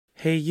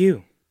Hey,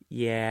 you.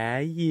 Yeah,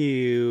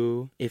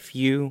 you. If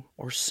you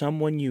or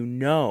someone you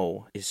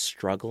know is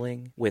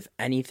struggling with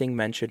anything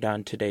mentioned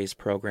on today's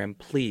program,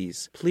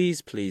 please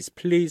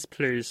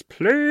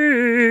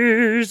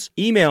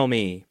email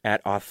me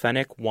at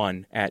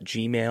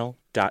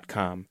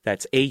authentic1@gmail.com.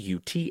 That's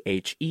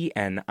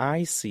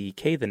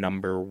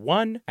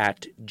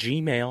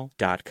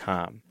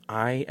AUTHENICK1@gmail.com.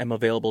 I am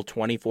available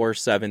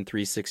 24/7,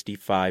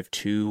 365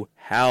 to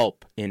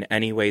help in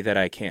any way that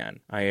I can.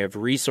 I have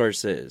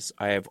resources,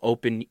 I have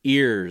open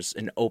ears,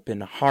 an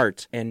open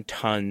heart, and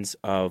tons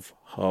of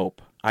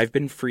hope. I've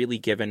been freely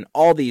given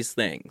all these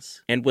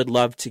things and would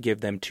love to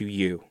give them to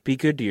you. Be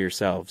good to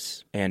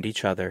yourselves and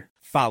each other.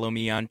 Follow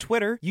me on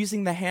Twitter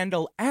using the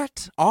handle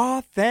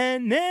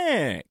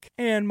 @Authentic.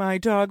 And my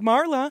dog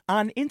Marla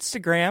on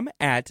Instagram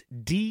at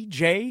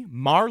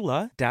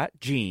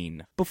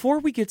djmarla.gene. Before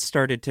we get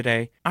started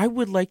today, I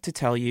would like to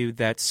tell you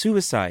that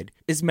suicide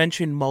is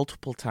mentioned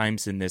multiple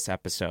times in this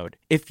episode.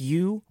 If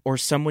you or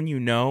someone you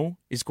know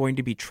is going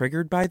to be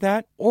triggered by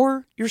that,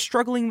 or you're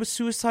struggling with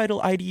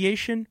suicidal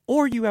ideation,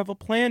 or you have a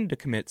plan to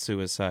commit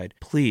suicide,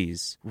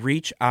 please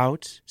reach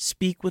out,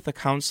 speak with a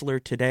counselor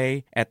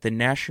today at the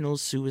National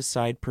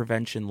Suicide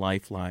Prevention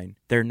Lifeline.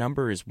 Their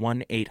number is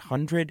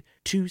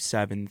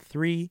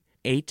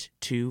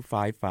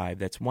 1-800-273-8255.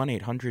 That's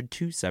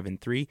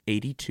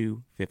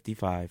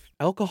 1-800-273-8255.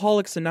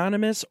 Alcoholics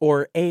Anonymous,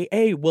 or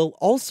AA, will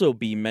also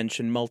be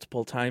mentioned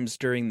multiple times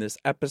during this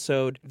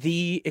episode.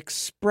 The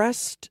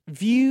expressed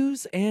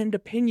views and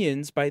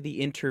opinions by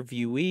the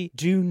interviewee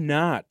do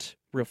not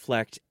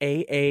reflect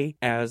AA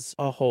as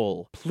a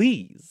whole.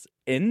 Please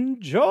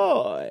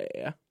enjoy.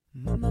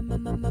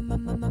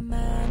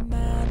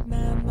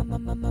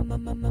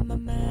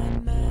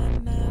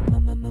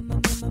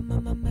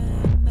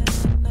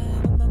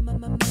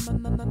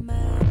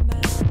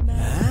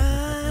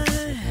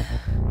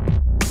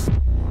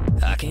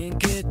 I can't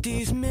get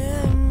these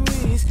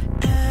memories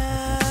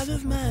out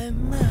of my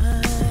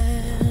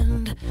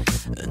mind,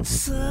 and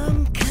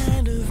some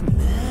kind of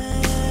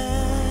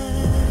madness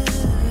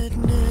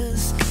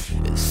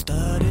has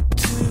started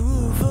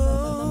to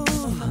evolve.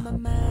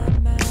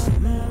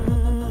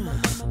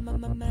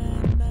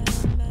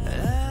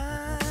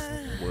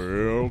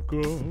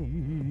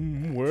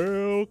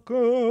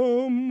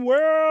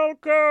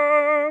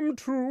 Welcome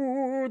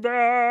to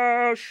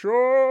the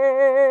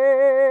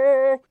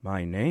show.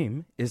 My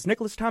name is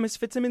Nicholas Thomas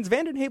Fitzsimmons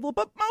Vandenhavel,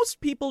 but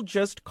most people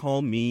just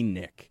call me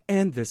Nick.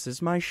 And this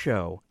is my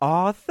show,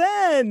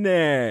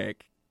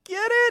 Authentic.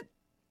 Get it?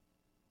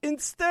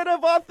 Instead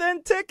of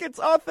authentic, it's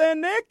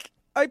authentic.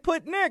 I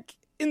put Nick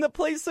in the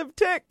place of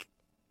Tick.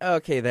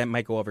 Okay, that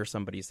might go over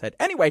somebody's head.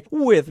 Anyway,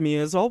 with me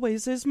as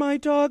always is my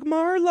dog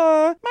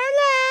Marla.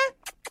 Marla!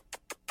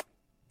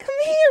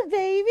 Come here,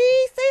 baby.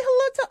 Say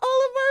hello to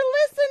all of our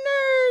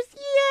listeners.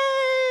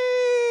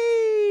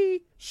 Yay!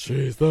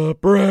 She's the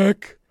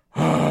brick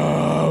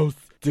house.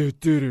 Do,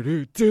 do, do,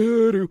 do,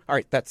 do, do. All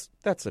right, that's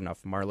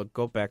enough, Marla.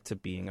 Go back to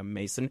being a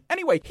mason.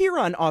 Anyway, here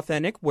on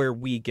Authentic, where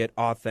we get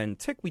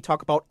authentic, we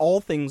talk about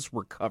all things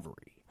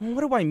recovery.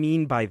 What do I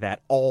mean by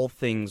that, all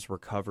things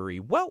recovery?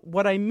 Well,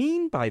 what I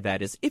mean by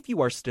that is if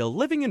you are still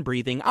living and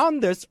breathing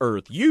on this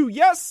earth, you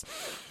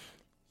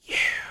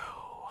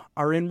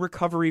are in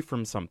recovery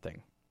from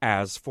something.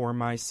 As for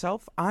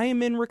myself, I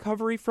am in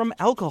recovery from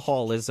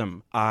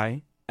alcoholism.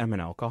 I am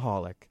an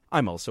alcoholic.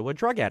 I'm also a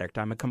drug addict.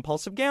 I'm a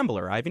compulsive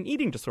gambler. I have an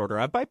eating disorder.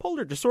 I have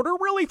bipolar disorder.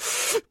 Really,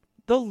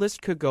 the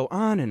list could go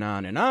on and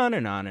on and on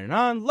and on and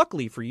on.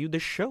 Luckily for you, the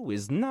show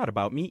is not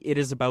about me. It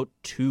is about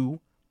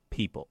two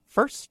people.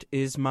 First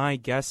is my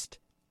guest,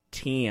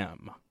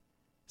 Tim.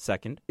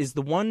 Second is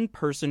the one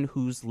person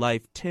whose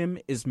life Tim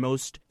is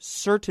most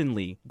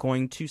certainly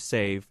going to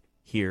save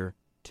here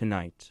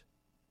tonight.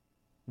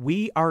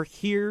 We are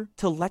here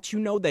to let you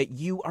know that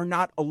you are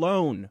not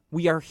alone.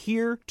 We are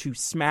here to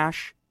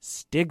smash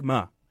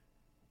stigma.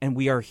 And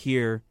we are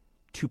here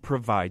to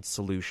provide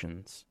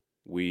solutions.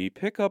 We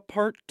pick up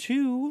part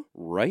 2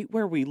 right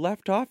where we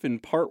left off in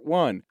part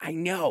 1. I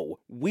know,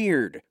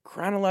 weird,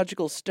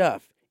 chronological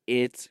stuff.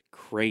 It's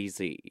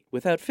crazy.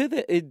 Without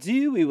further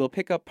ado, we will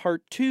pick up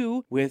part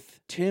 2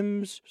 with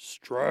Tim's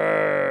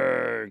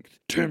strength.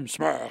 Tim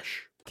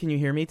Smash. Can you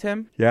hear me,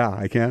 Tim? Yeah,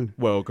 I can.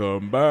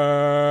 Welcome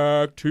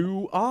back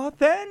to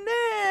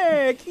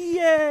Authentic!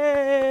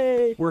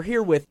 Yay! We're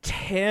here with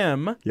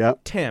Tim.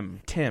 Yep. Tim.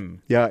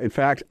 Yeah, in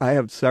fact, I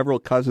have several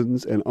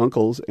cousins and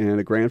uncles and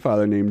a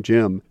grandfather named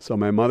Jim, so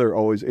my mother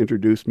always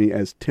introduced me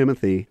as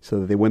Timothy so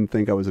that they wouldn't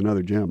think I was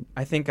another Jim.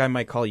 I think I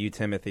might call you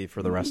Timothy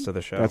for the rest of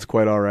the show. That's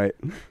quite all right.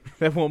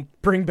 That won't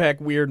bring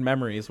back weird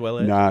memories, will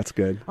it? Nah, it's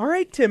good. All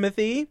right,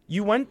 Timothy,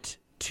 you went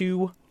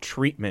to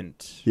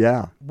treatment.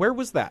 Yeah. Where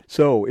was that?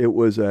 So it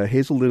was a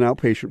Hazelden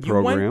outpatient You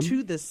program. went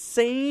to the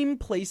same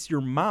place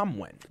your mom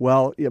went.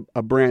 Well,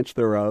 a branch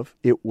thereof.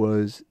 It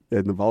was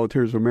in the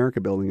Volunteers of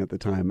America building at the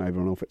time. I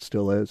don't know if it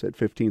still is, at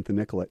 15th and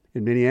Nicollet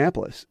in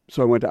Minneapolis.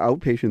 So I went to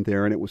outpatient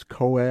there, and it was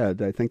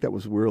co-ed. I think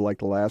we were like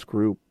the last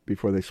group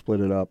before they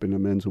split it up into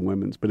men's and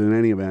women's. But in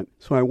any event,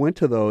 so I went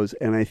to those,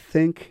 and I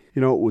think,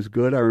 it was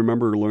good. I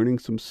remember learning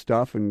some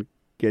stuff and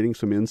getting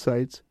some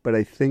insights. But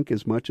I think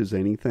as much as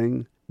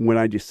anything, when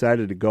I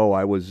decided to go,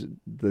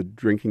 the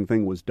drinking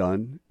thing was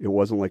done. It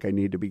wasn't like I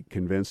needed to be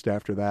convinced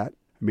after that.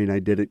 I mean, I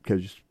did it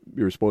because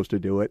you were supposed to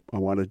do it. I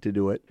wanted to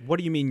do it. What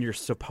do you mean you're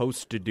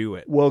supposed to do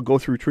it? Well, go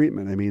through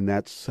treatment. I mean,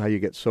 that's how you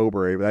get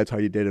sober. That's how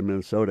you did in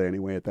Minnesota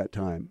anyway at that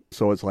time.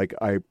 So it's like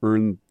I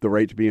earned the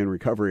right to be in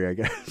recovery, I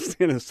guess,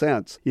 in a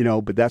sense.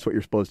 But that's what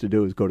you're supposed to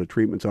do is go to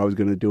treatment. So I was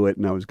going to do it,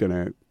 and I was going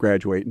to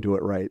graduate and do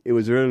it right. It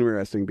was really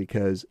interesting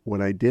because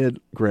when I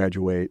did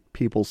graduate,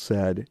 people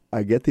said,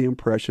 I get the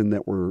impression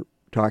that we're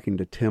talking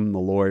to Tim the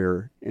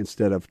lawyer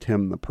instead of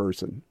Tim the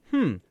person.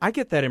 I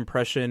get that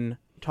impression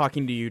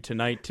talking to you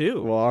tonight,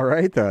 too. Well, all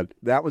right, then.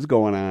 That was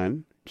going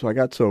on. So I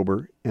got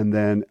sober, and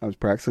then I was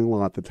practicing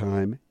law at the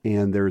time,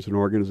 and there's an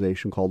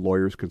organization called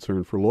Lawyers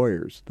Concerned for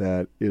Lawyers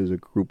that is a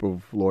group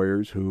of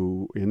lawyers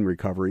who, in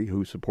recovery,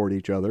 who support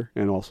each other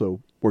and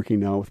also working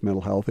now with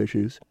mental health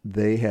issues.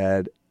 They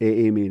had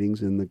AA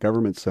meetings in the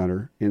government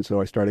center, and so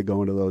I started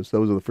going to those.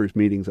 Those are the first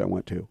meetings I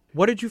went to.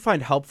 What did you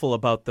find helpful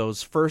about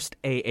those first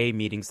AA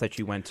meetings that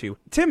you went to?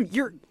 Tim,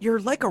 you're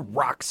like a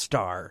rock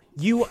star.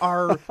 You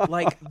are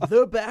like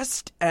the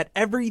best at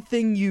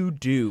everything you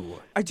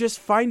do. I just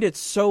find it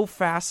so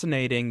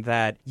fascinating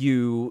that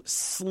you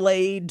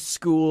slayed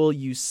school,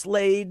 you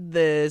slayed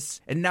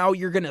this, and now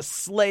you're going to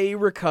slay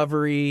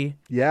recovery.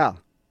 Yeah.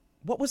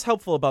 What was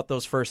helpful about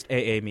those first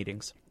AA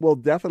meetings? Well,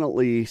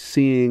 definitely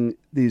seeing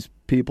these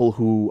people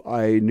who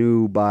I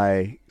knew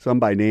by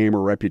name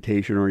or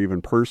reputation or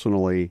even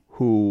personally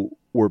who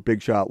were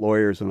big shot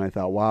lawyers, and I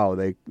thought, wow,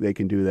 they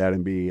can do that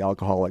and be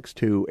alcoholics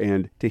too.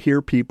 And to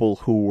hear people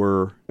who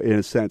were, in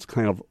a sense,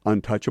 kind of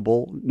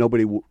untouchable,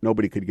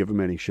 nobody could give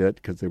them any shit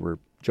because they were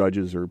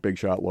judges or big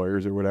shot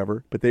lawyers or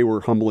whatever, but they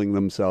were humbling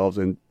themselves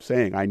and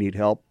saying, I need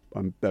help.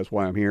 That's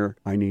why I'm here.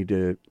 I need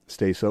to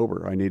stay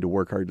sober. I need to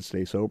work hard to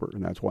stay sober,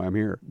 and that's why I'm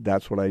here.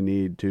 That's why I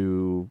need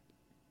to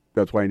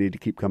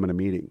keep coming to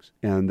meetings.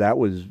 And that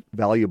was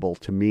valuable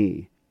to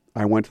me.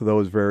 I went to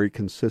those very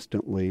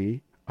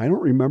consistently. I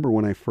don't remember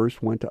when I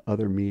first went to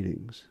other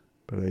meetings,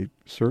 but I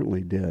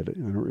certainly did. I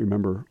don't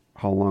remember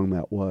how long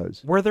that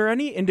was. Were there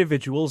any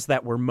individuals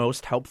that were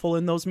most helpful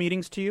in those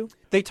meetings to you?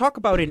 They talk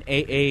about in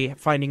AA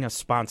finding a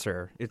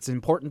sponsor. It's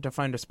important to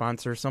find a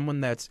sponsor,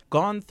 someone that's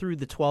gone through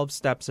the 12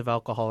 steps of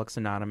Alcoholics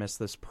Anonymous,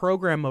 this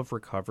program of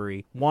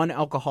recovery, one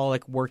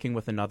alcoholic working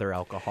with another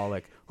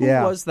alcoholic. Who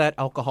was that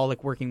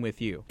alcoholic working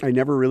with you? I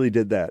never really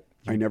did that.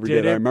 I never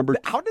did. I remember.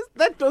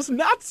 That does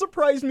not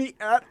surprise me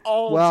at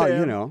all, Well,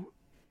 Tim.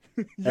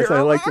 As You're I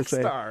a like to rock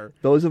say, star.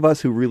 those of us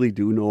who really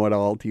do know it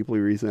all deeply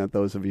resent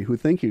those of you who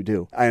think you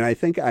do. And I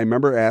think I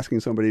remember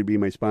asking somebody to be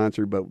my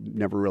sponsor, but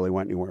never really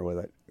went anywhere with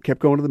it.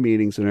 Kept going to the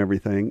meetings and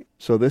everything.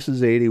 So this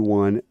is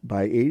 81.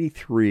 By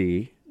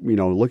 83,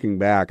 looking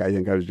back, I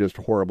think I was just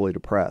horribly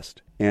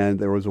depressed. And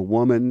there was a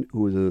woman who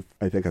was,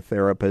 I think, a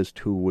therapist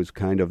who was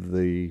kind of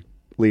the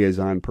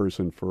liaison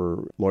person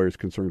for Lawyers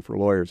Concerned for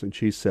Lawyers. And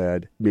she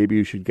said, maybe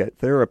you should get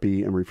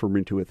therapy and refer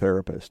me to a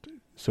therapist.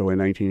 So in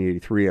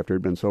 1983, after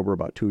I'd been sober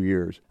about 2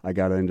 years, I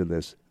got into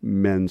this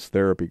men's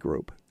therapy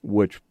group,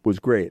 which was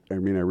great. I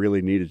mean, I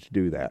really needed to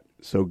do that.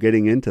 So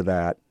getting into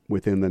that,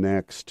 within the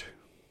next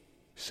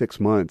 6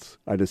 months,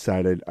 I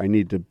decided I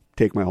need to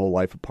take my whole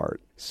life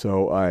apart.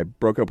 So I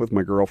broke up with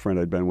my girlfriend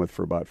I'd been with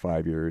for about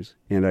 5 years,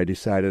 and I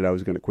decided I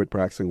was going to quit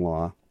practicing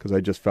law because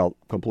I just felt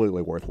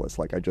completely worthless.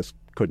 Like I just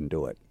couldn't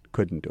do it.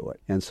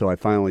 And so I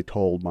finally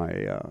told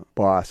my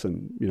boss,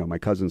 and my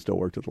cousin still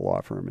worked at the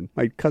law firm, and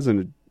my cousin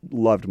had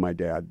loved my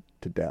dad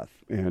to death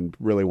and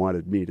really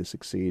wanted me to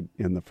succeed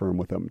in the firm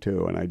with him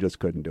too, and I just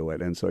couldn't do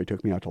it. And so he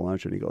took me out to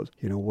lunch, and he goes,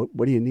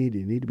 what do you need? Do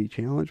you need to be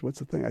challenged? What's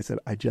the thing? I said,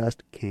 I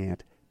just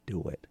can't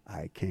do it.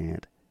 I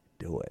can't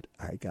do it.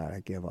 I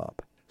gotta give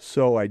up.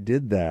 So I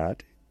did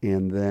that,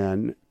 and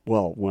then,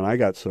 when I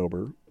got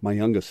sober, my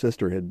youngest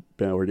sister had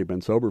already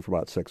been sober for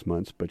about 6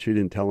 months, but she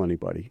didn't tell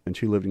anybody, and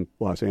she lived in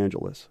Los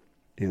Angeles.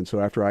 And so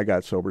after I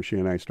got sober, she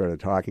and I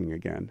started talking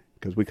again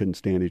because we couldn't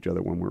stand each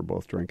other when we were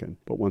both drinking.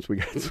 But once we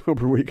got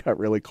sober, we got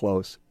really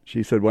close.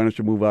 She said, why don't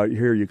you move out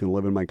here? You can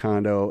live in my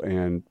condo,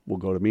 and we'll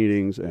go to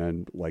meetings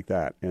and like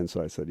that. And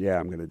so I said, yeah,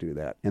 I'm going to do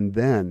that. And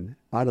then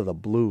out of the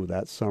blue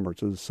that summer,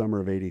 so the summer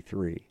of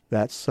 83,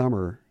 that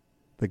summer,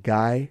 the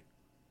guy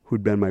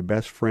who'd been my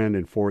best friend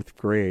in 4th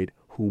grade,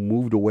 who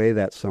moved away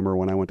that summer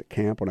when I went to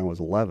camp when I was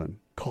 11,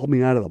 called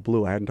me out of the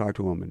blue. I hadn't talked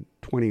to him in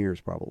 20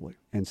 years probably,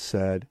 and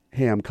said,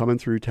 hey, I'm coming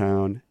through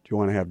town. Do you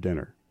want to have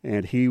dinner?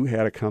 And he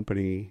had a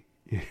company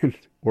in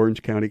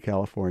Orange County,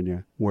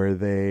 California,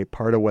 where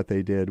part of what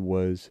they did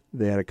was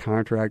they had a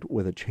contract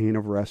with a chain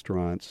of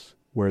restaurants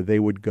where they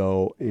would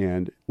go,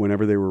 and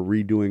whenever they were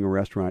redoing a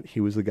restaurant, he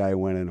was the guy who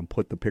went in and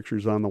put the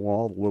pictures on the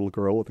wall, the little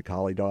girl with the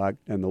collie dog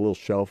and the little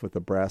shelf with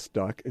the brass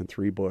duck and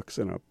 3 books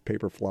and a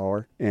paper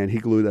flower. And he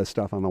glued that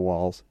stuff on the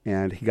walls.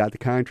 And he got the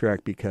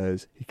contract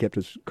because he kept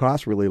his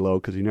costs really low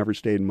because he never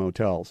stayed in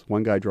motels.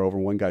 One guy drove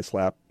and one guy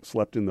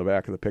slept in the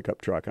back of the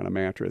pickup truck on a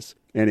mattress.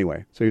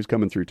 Anyway, so he was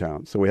coming through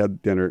town. So we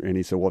had dinner, and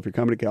he said, well, if you're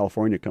coming to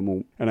California, come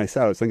home. And I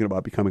said, I was thinking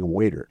about becoming a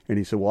waiter. And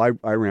he said, well,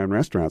 I ran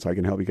restaurants. I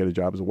can help you get a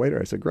job as a waiter.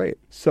 I said, great.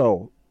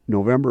 So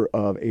November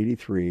of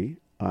 83,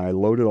 I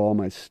loaded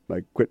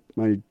I quit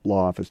my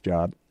law office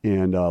job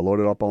and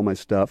loaded up all my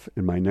stuff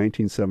in my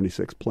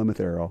 1976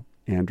 Plymouth Arrow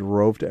and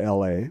drove to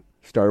L.A.,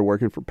 started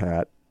working for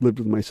Pat, lived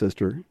with my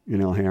sister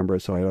in Alhambra,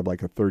 so I had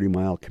like a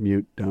 30-mile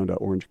commute down to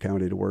Orange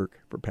County to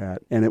work for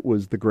Pat. And it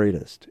was the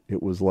greatest.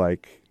 It was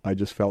like, I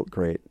just felt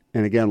great.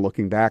 And again,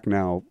 looking back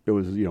now, it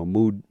was,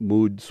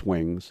 mood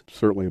swings,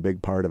 certainly a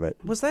big part of it.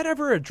 Was that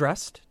ever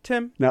addressed,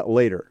 Tim? Not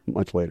later,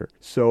 much later.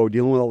 So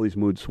dealing with all these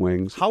mood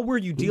swings. How were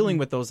you dealing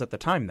with those at the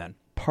time then?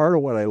 Part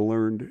of what I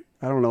learned,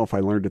 I don't know if I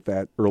learned it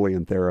that early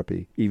in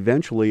therapy.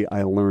 Eventually,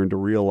 I learned to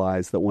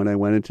realize that when I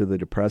went into the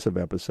depressive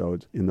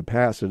episodes, in the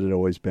past, it had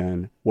always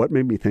been, what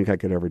made me think I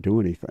could ever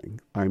do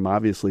anything? I'm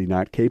obviously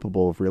not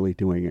capable of really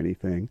doing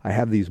anything. I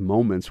have these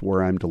moments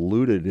where I'm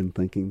deluded in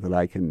thinking that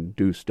I can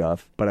do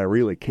stuff, but I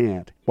really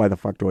can't. Why the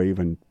fuck do I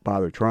even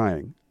bother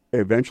trying?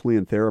 Eventually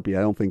in therapy,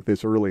 I don't think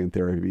this early in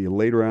therapy,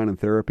 later on in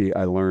therapy,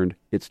 I learned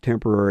it's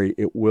temporary.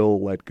 It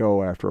will let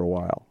go after a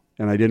while.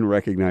 And I didn't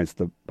recognize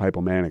the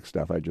hypomanic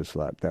stuff. I just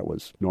thought that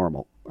was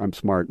normal. I'm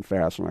smart and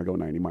fast when I go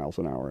 90 miles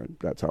an hour, and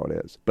that's how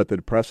it is. But the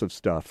depressive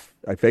stuff,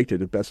 I faked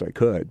it as best I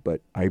could,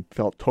 but I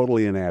felt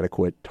totally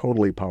inadequate,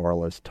 totally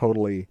powerless,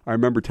 totally... I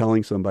remember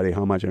telling somebody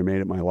how much I made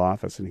at my law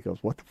office, and he goes,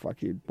 what the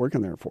fuck are you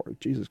working there for?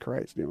 Jesus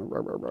Christ.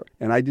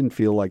 And I didn't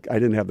feel like... I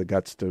didn't have the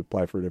guts to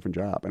apply for a different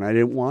job, and I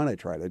didn't want to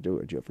try to do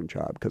a different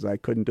job because I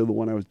couldn't do the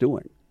one I was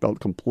doing. Felt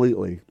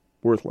completely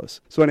worthless.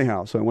 So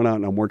anyhow, I went out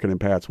and I'm working in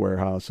Pat's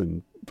warehouse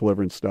and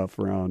delivering stuff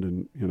around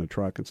in a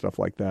truck and stuff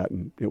like that,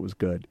 and it was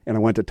good. And I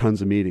went to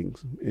tons of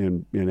meetings,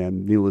 and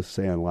needless to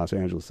say, in Los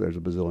Angeles, there's a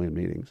bazillion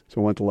meetings.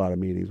 So I went to a lot of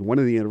meetings. One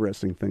of the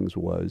interesting things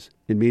was,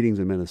 in meetings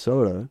in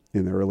Minnesota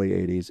in the early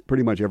 80s,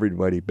 pretty much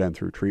everybody had been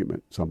through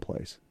treatment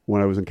someplace.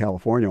 When I was in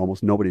California,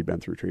 almost nobody had been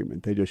through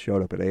treatment. They just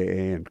showed up at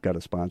AA and got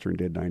a sponsor and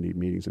did 90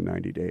 meetings in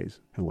 90 days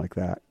and like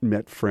that.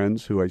 Met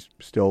friends who I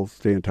still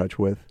stay in touch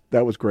with.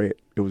 That was great.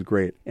 It was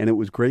great. And it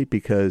was great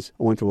because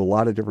I went to a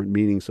lot of different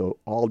meetings, so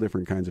all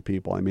different kinds of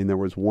people. I mean, there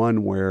was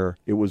one where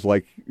it was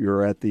like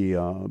you're at the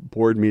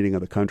board meeting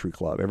of the country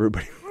club.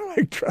 Everybody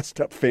like dressed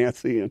up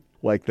fancy and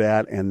like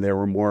that. And there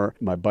were more.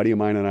 My buddy of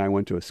mine and I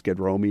went to a Skid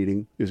Row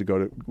meeting.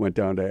 Went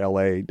down to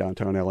L.A.,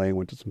 downtown L.A., and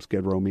went to some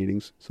Skid Row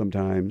meetings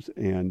sometimes.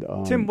 And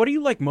Tim, what do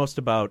you like most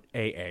about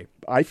AA?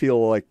 I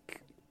feel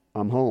like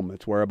I'm home.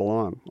 It's where I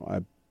belong.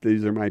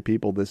 These are my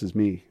people. This is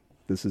me.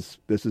 This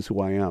is who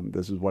I am.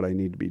 This is what I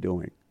need to be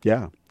doing.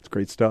 Yeah, it's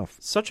great stuff.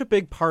 Such a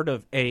big part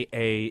of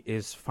AA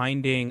is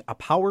finding a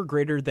power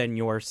greater than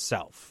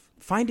yourself.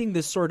 Finding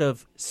this sort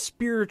of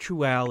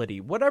spirituality,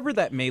 whatever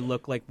that may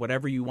look like,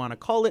 whatever you want to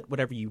call it,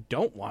 whatever you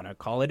don't want to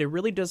call it, it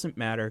really doesn't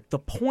matter. The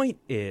point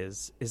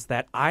is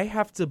that I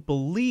have to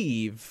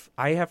believe,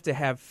 I have to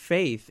have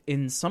faith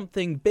in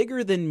something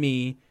bigger than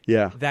me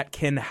that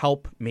can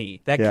help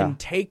me, that can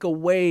take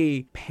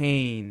away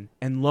pain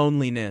and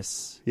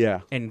loneliness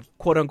and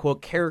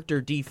quote-unquote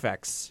character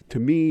defects. To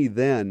me,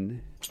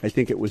 then, I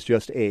think it was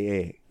just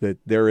AA, that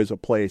there is a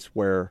place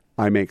where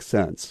I make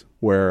sense,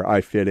 where I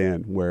fit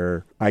in,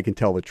 where I can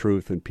tell the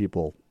truth and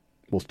people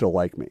will still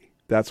like me.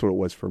 That's what it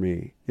was for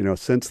me.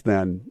 Since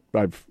then,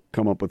 I've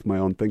come up with my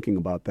own thinking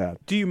about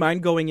that. Do you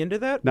mind going into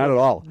that? Not at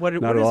all. Not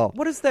at all.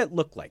 What does that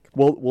look like?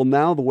 Well,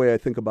 now the way I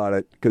think about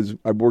it, because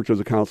I've worked as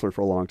a counselor for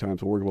a long time,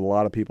 so I work with a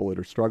lot of people that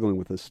are struggling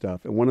with this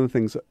stuff. And one of the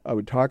things I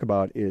would talk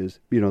about is,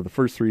 the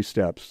first 3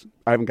 steps.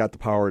 I haven't got the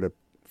power to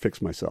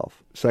fix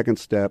myself. Second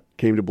step,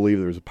 came to believe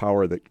there was a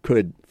power that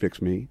could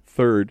fix me.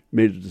 Third,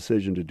 made a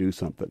decision to do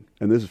something.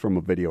 And this is from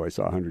a video I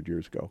saw 100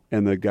 years ago.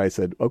 And the guy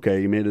said,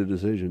 okay, you made a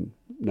decision.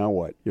 Now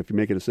what? If you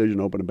make a decision,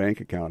 open a bank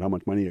account. How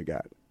much money you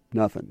got?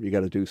 Nothing. You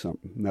got to do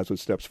something. And that's what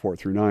steps 4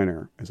 through 9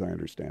 are, as I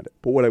understand it.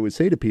 But what I would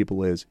say to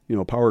people is,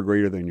 power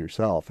greater than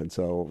yourself. And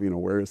so,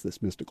 where is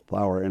this mystical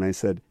power? And I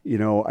said,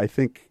 I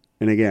think...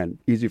 And again,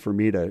 easy for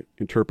me to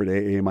interpret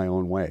AA my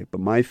own way.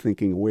 But my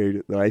thinking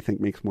way that I think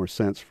makes more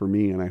sense for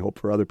me, and I hope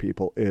for other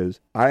people, is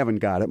I haven't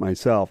got it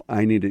myself.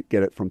 I need to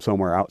get it from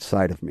somewhere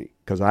outside of me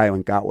because I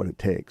haven't got what it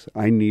takes.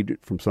 I need it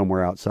from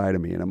somewhere outside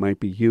of me. And it might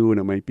be you and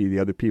it might be the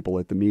other people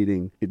at the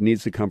meeting. It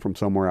needs to come from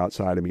somewhere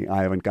outside of me.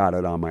 I haven't got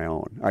it on my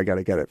own. I got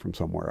to get it from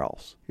somewhere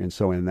else. And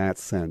so in that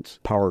sense,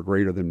 power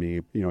greater than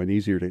me, and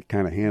easier to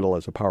kind of handle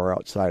as a power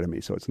outside of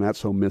me. So it's not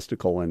so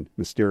mystical and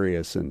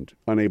mysterious and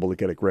unable to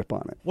get a grip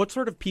on it. What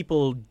sort of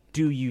people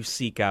do you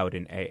seek out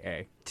in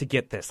AA to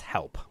get this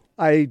help?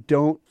 I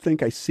don't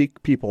think I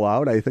seek people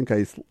out. I think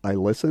I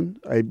listen.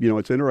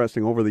 It's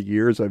interesting. Over the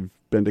years, I've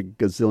been to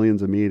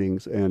gazillions of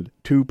meetings, and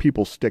two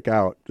people stick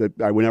out that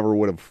I never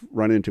would have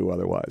run into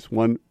otherwise.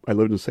 One, I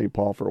lived in St.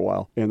 Paul for a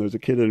while, and there's a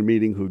kid in a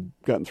meeting who'd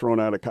gotten thrown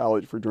out of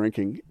college for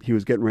drinking. He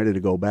was getting ready to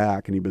go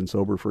back, and he'd been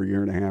sober for a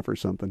year and a half or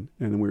something.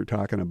 And then we were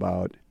talking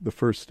about the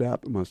first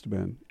step, it must have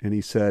been. And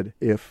he said,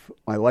 if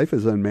my life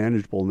is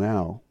unmanageable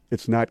now,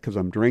 it's not because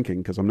I'm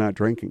drinking, because I'm not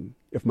drinking.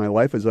 If my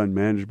life is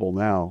unmanageable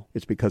now,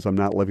 it's because I'm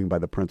not living by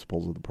the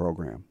principles of the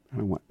program.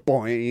 And I went,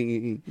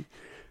 boing.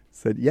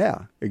 Said,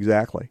 yeah,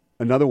 exactly.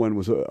 Another one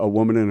was a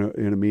woman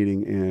in a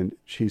meeting, and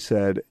she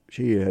said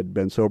she had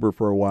been sober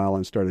for a while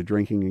and started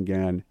drinking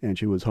again, and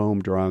she was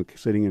home drunk,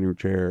 sitting in her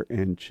chair,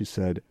 and she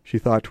said she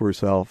thought to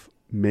herself,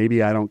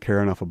 maybe I don't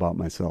care enough about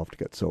myself to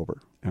get sober.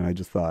 And I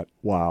just thought,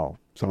 wow,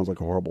 sounds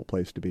like a horrible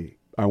place to be.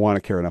 I want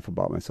to care enough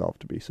about myself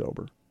to be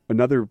sober.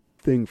 Another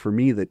thing for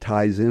me that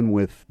ties in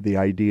with the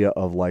idea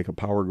of like a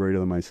power greater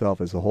than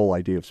myself is the whole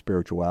idea of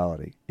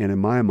spirituality. And in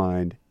my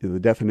mind, the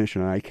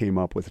definition I came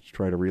up with to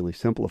try to really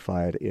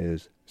simplify it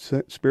is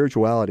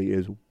spirituality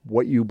is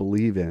what you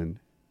believe in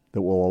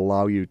that will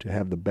allow you to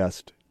have the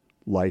best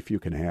life you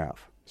can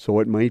have. So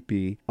it might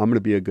be, I'm going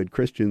to be a good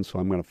Christian, so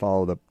I'm going to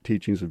follow the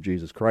teachings of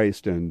Jesus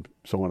Christ and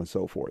so on and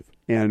so forth.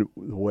 And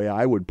the way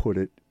I would put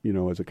it,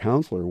 as a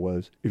counselor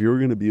was, if you were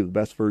going to be the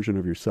best version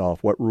of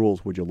yourself, what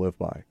rules would you live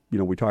by?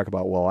 We talk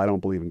about, well, I don't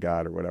believe in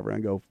God or whatever. And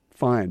I go,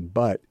 fine,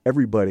 but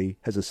everybody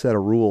has a set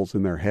of rules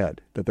in their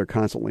head that they're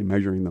constantly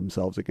measuring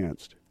themselves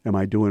against. Am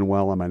I doing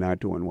well? Am I not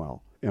doing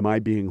well? Am I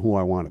being who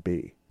I want to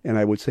be? And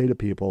I would say to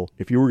people,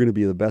 if you were going to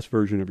be the best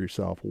version of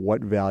yourself,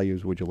 what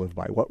values would you live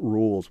by? What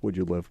rules would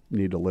you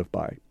need to live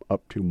by?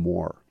 Up to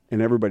more.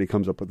 And everybody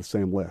comes up with the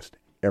same list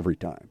every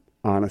time.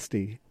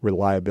 Honesty,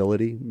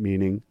 reliability,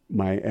 meaning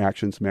my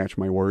actions match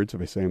my words.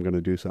 If I say I'm going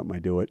to do something, I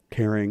do it.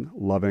 Caring,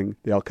 loving,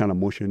 they all kind of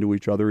mush into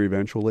each other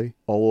eventually.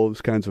 All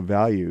those kinds of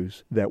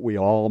values that we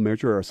all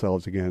measure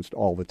ourselves against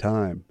all the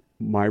time.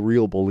 My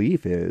real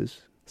belief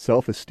is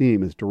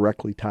self-esteem is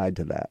directly tied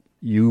to that.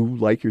 You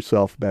like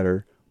yourself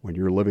better when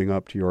you're living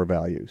up to your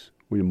values.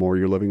 The more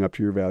you're living up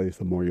to your values,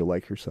 the more you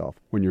like yourself.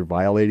 When you're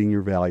violating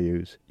your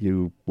values,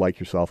 you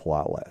like yourself a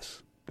lot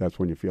less. That's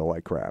when you feel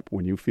like crap.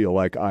 When you feel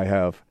like I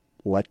have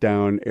let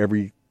down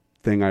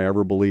everything I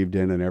ever believed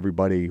in and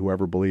everybody who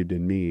ever believed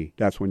in me,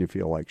 that's when you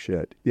feel like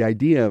shit. The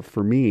idea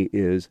for me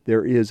is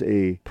there is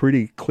a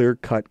pretty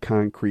clear-cut,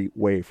 concrete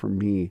way for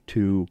me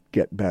to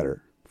get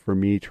better, for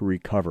me to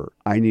recover.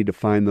 I need to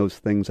find those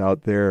things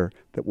out there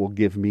that will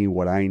give me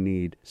what I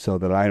need so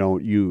that I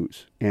don't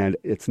use. And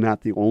it's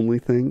not the only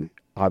thing,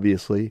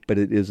 obviously, but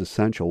it is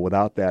essential.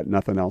 Without that,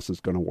 nothing else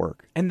is going to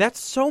work. And that's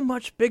so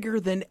much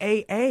bigger than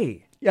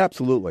AA. Yeah,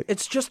 absolutely.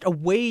 It's just a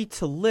way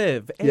to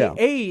live. Yeah.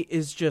 AA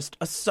is just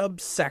a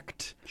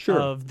subsect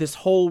of this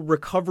whole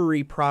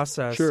recovery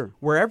process. Sure.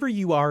 Wherever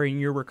you are in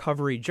your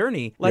recovery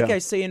journey, like I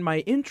say in my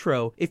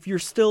intro, if you're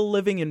still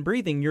living and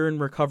breathing, you're in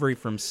recovery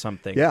from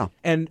something. Yeah.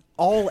 And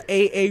all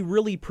AA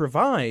really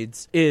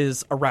provides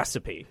is a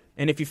recipe.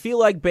 And if you feel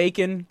like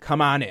bacon,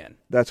 come on in.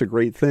 That's a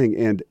great thing.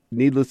 And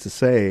needless to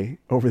say,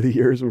 over the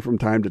years and from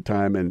time to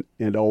time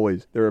and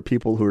always, there are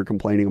people who are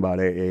complaining about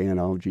AA and,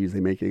 oh, geez,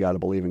 they make you got to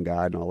believe in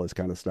God and all this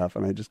kind of stuff.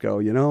 And I just go,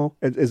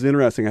 it's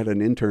interesting. I had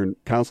an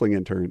counseling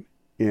intern,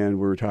 and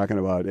we were talking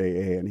about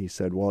AA, and he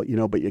said, well,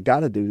 but you got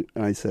to do,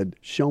 and I said,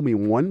 show me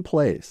one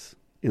place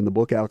in the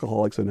book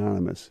Alcoholics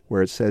Anonymous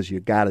where it says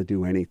you got to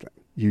do anything.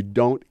 You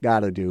don't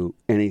got to do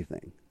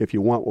anything. If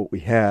you want what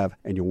we have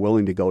and you're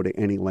willing to go to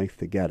any length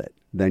to get it,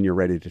 then you're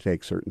ready to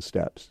take certain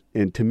steps.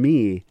 And to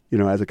me,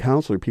 as a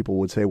counselor, people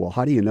would say, well,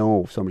 how do you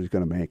know if somebody's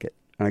going to make it?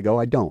 And I go,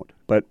 I don't.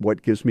 But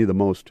what gives me the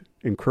most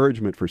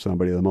encouragement for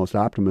somebody, the most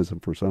optimism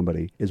for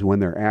somebody, is when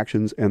their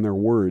actions and their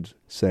words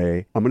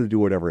say, I'm going to do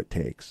whatever it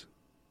takes.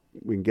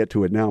 We can get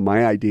to it now.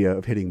 My idea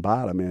of hitting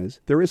bottom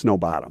is there is no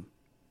bottom.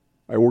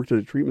 I worked at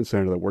a treatment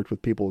center that worked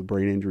with people with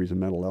brain injuries and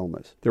mental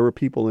illness. There were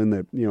people in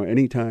the,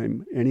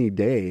 anytime, any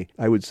day,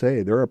 I would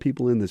say, there are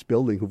people in this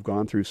building who've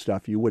gone through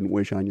stuff you wouldn't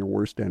wish on your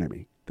worst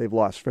enemy. They've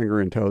lost finger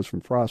and toes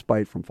from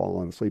frostbite, from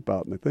falling asleep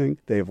out in the thing.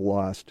 They've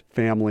lost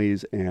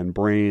families and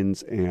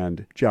brains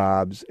and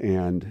jobs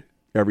and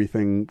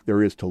everything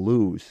there is to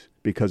lose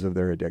because of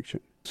their addiction.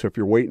 So if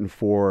you're waiting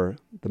for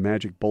the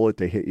magic bullet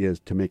to hit you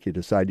to make you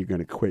decide you're going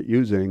to quit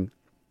using,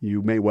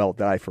 you may well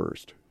die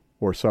first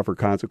or suffer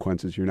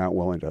consequences you're not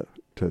willing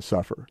to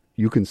suffer.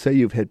 You can say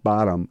you've hit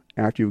bottom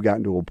after you've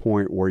gotten to a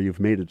point where you've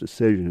made a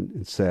decision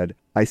and said,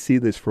 I see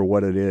this for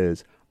what it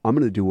is. I'm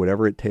going to do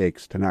whatever it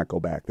takes to not go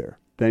back there.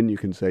 Then you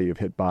can say you've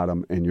hit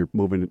bottom and you're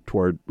moving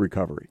toward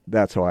recovery.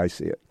 That's how I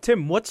see it.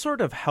 Tim, what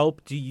sort of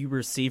help do you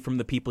receive from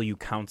the people you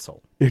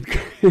counsel?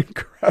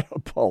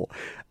 Incredible.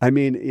 I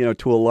mean,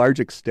 to a large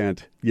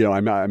extent,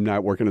 I'm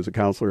not working as a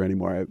counselor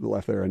anymore. I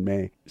left there in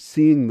May.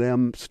 Seeing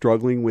them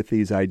struggling with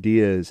these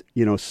ideas,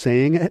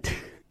 saying it,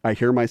 I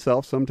hear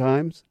myself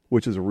sometimes,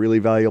 which is a really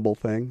valuable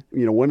thing.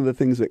 One of the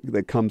things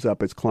that comes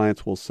up is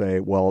clients will say,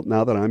 well,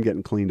 now that I'm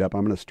getting cleaned up,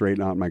 I'm going to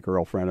straighten out my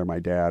girlfriend or my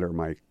dad or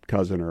my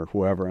cousin or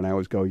whoever. And I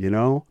always go,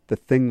 the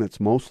thing that's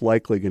most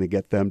likely going to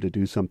get them to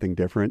do something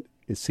different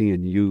is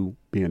seeing you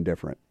being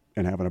different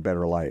and having a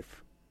better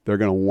life. They're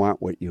going to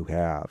want what you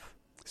have.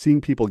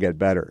 Seeing people get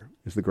better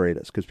is the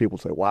greatest because people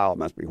say, wow, it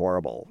must be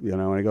horrible.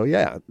 And I go,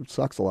 yeah, it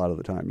sucks a lot of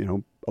the time.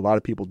 A lot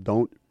of people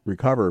don't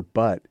recover,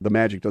 but the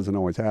magic doesn't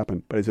always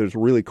happen. But I said, it's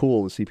really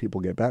cool to see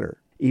people get better.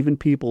 Even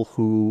people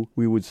who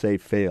we would say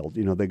failed,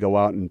 they go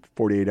out in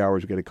 48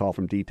 hours, get a call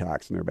from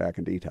detox, and they're back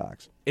in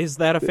detox. Is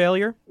that a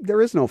failure?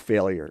 There is no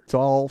failure. It's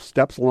all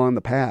steps along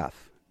the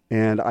path.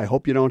 And I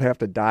hope you don't have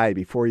to die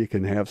before you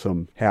can have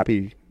some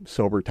happy,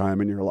 sober time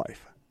in your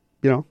life.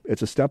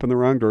 It's a step in the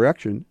wrong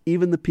direction.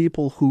 Even the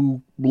people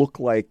who look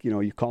like, you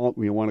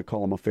want to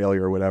call them a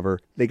failure or whatever,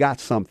 they got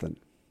something.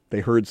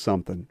 They heard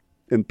something.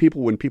 And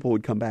when people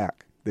would come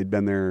back, they'd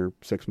been there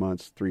 6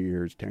 months, 3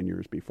 years, 10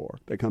 years before.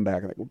 They come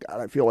back and like, well,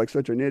 God, I feel like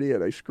such an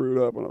idiot. I screwed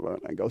up. And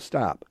I go,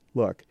 stop.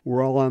 Look,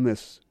 we're all on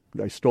this.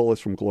 I stole this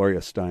from Gloria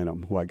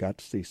Steinem, who I got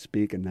to see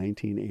speak in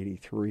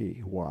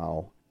 1983.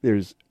 Wow.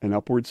 There's an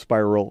upward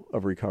spiral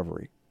of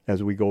recovery.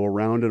 As we go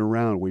around and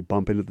around, we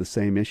bump into the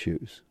same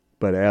issues.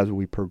 But as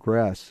we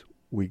progress,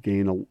 we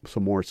gain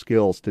some more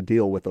skills to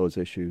deal with those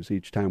issues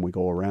each time we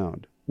go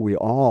around. We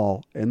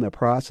all, in the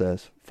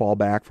process, fall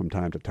back from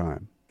time to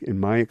time. In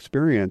my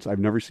experience, I've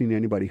never seen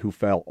anybody who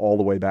fell all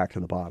the way back to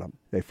the bottom.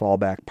 They fall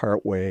back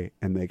part way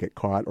and they get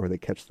caught or they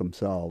catch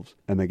themselves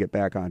and they get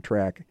back on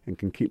track and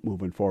can keep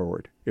moving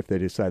forward if they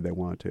decide they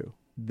want to.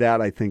 That,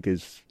 I think,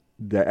 is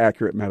the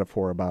accurate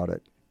metaphor about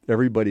it.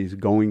 Everybody's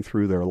going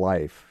through their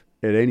life.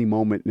 At any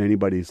moment in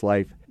anybody's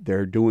life,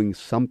 they're doing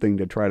something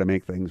to try to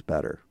make things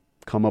better.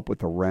 Come up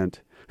with a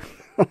rent,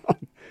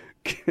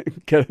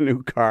 get a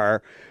new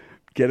car,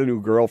 get a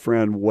new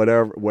girlfriend,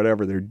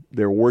 whatever.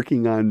 They're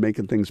working on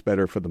making things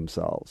better for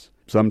themselves.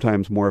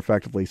 Sometimes more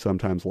effectively,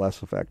 sometimes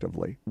less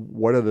effectively.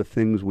 What are the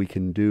things we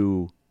can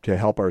do to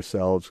help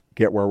ourselves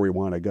get where we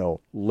want to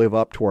go? Live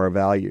up to our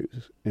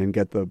values and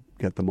get the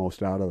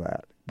most out of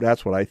that.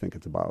 That's what I think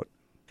it's about.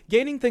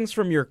 Gaining things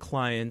from your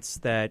clients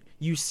that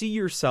you see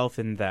yourself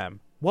in them.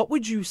 What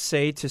would you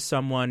say to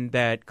someone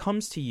that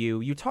comes to you?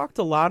 You talked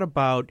a lot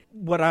about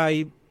what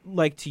I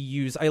like to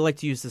use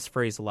this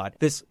phrase a lot,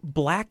 this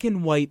black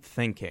and white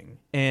thinking.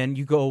 And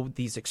you go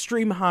these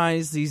extreme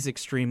highs, these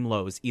extreme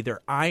lows. Either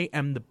I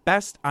am the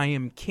best, I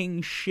am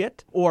king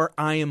shit, or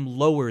I am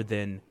lower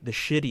than the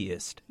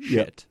shittiest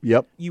shit.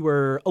 Yep. You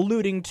were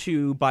alluding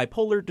to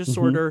bipolar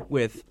disorder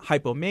with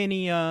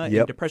hypomania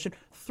and depression.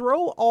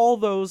 Throw all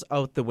those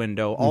out the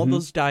window, all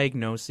those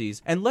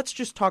diagnoses, and let's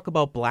just talk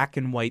about black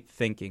and white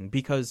thinking,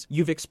 because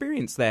you've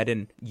experienced that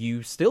and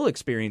you still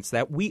experience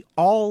that. We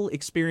all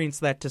experience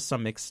that to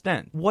some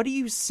extent. What do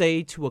you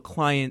say to a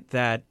client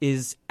that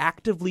is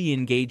actively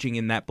engaging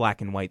in that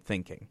black and white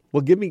thinking?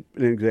 Well, give me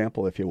an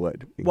example, if you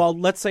would. Well,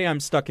 let's say I'm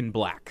stuck in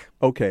black.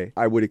 Okay.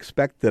 I would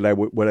expect that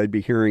what I'd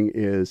be hearing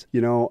is,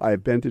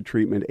 I've been to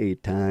treatment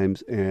 8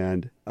 times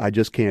and I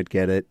just can't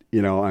get it.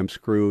 I'm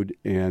screwed.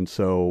 And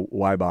so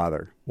why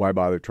bother? Why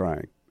bother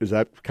trying? Is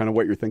that kind of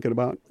what you're thinking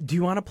about? Do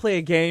you want to play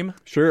a game?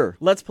 Sure.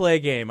 Let's play a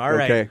game. All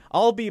right. Okay.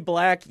 I'll be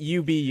black,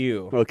 you be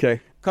you.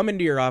 Okay. Come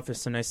into your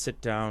office and I sit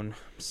down,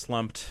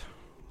 slumped.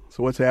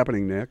 So what's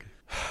happening, Nick?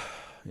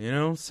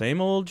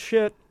 Same old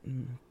shit.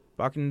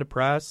 Fucking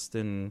depressed,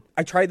 and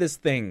I try this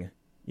thing.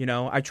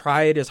 I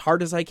try it as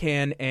hard as I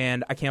can,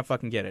 and I can't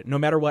fucking get it. No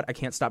matter what, I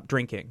can't stop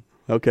drinking.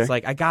 Okay. It's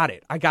like, I got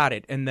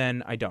it, and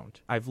then I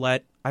don't. I've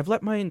let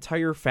my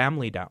entire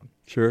family down.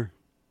 Sure.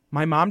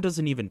 My mom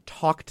doesn't even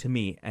talk to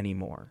me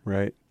anymore.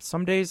 Right.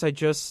 Some days I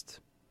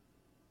just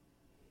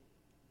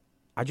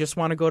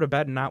want to go to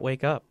bed and not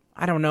wake up.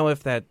 I don't know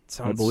if that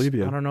sounds... I believe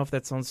you. I don't know if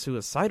that sounds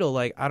suicidal.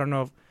 Like, I don't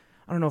know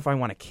if I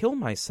want to kill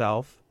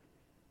myself,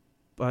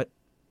 but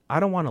I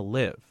don't want to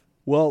live.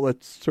 Well,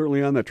 it's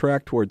certainly on the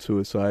track toward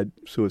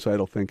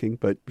suicidal thinking,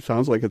 but it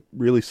sounds like it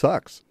really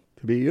sucks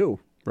to be you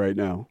right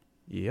now.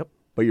 Yep.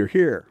 But you're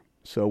here.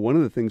 So one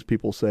of the things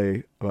people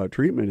say about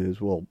treatment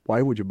is, well,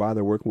 why would you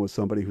bother working with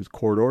somebody who's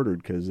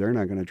court-ordered? Because they're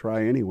not going to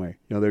try anyway.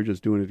 They're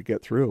just doing it to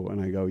get through.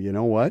 And I go, you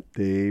know what?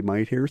 They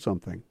might hear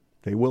something.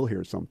 They will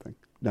hear something.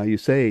 Now, you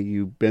say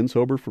you've been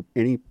sober for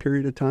any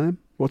period of time?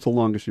 What's the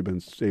longest you've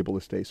been able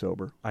to stay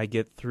sober? I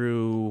get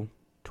through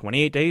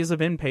 28 days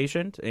of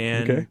inpatient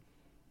and... Okay.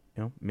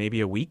 Maybe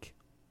a week.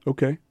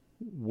 Okay.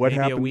 What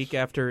happens? Maybe a week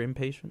after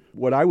inpatient.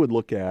 What I would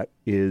look at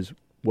is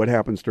what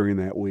happens during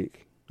that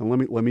week. And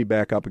let me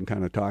back up and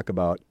kind of talk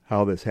about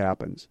how this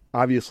happens.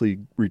 Obviously,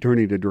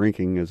 returning to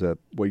drinking is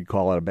what you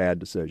call a bad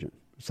decision.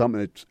 Something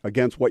that's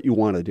against what you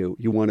want to do.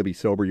 You want to be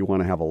sober. You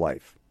want to have a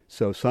life.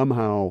 So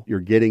somehow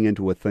you're getting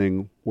into a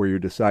thing where you're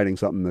deciding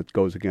something that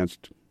goes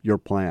against your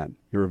plan,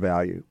 your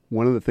value.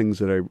 One of the things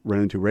that I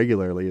run into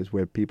regularly is we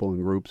have people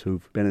in groups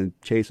who've been in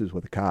chases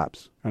with the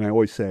cops. And I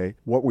always say,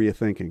 what were you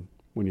thinking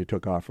when you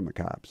took off from the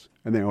cops?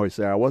 And they always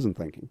say, I wasn't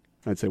thinking.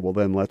 I'd say, well,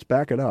 then let's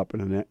back it up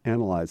and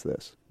analyze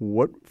this.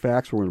 What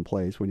facts were in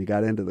place when you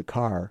got into the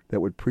car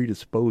that would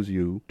predispose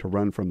you to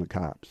run from the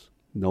cops?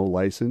 No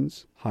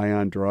license, high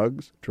on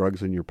drugs,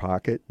 drugs in your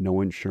pocket,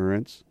 no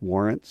insurance,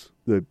 warrants.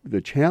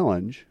 The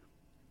challenge,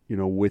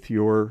 with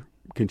your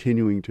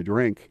continuing to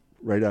drink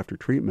right after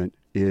treatment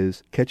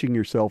is catching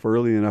yourself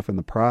early enough in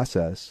the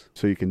process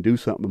so you can do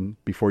something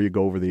before you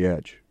go over the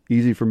edge.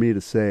 Easy for me to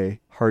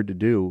say, hard to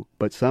do,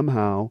 but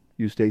somehow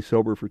you stay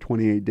sober for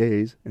 28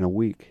 days in a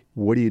week.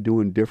 What are you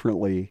doing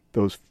differently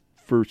those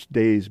first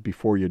days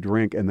before you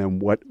drink? And then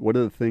what are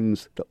the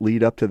things that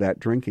lead up to that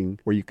drinking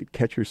where you could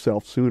catch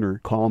yourself sooner?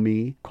 Call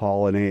me,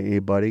 call an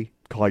AA buddy,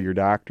 call your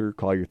doctor,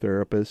 call your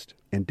therapist,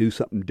 and do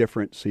something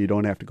different so you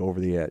don't have to go over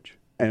the edge.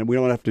 And we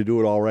don't have to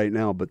do it all right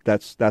now, but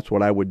that's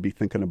what I would be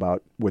thinking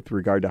about with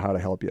regard to how to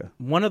help you.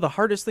 One of the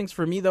hardest things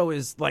for me, though,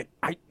 is like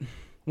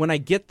when I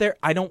get there,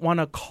 I don't want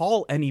to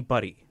call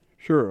anybody.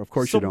 Sure, of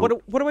course So you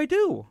don't. what do I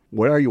do?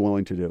 What are you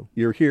willing to do?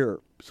 You're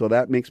here, so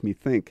that makes me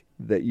think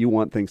that you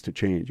want things to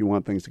change. You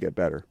want things to get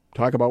better.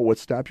 Talk about what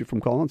stops you from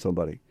calling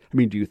somebody. I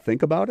mean, do you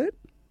think about it?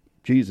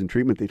 Geez, in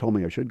treatment, they told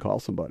me I should call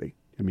somebody.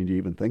 I mean, do you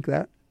even think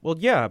that? Well,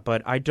 yeah,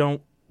 but I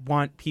don't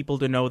want people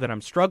to know that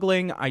I'm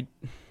struggling.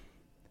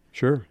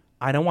 Sure.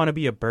 I don't want to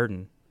be a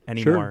burden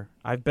anymore. Sure.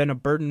 I've been a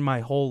burden my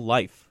whole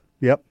life.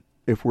 Yep.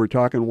 If we're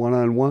talking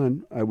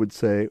one-on-one, I would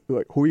say,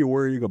 who are you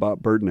worrying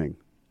about burdening?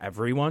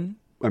 Everyone?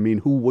 I mean,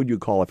 who would you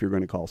call if you're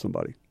going to call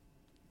somebody?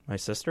 My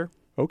sister?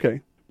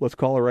 Okay, let's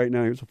call her right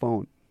now. Here's a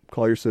phone.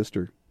 Call your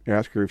sister.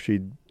 Ask her if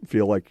she'd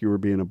feel like you were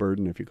being a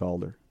burden if you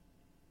called her.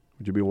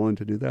 Would you be willing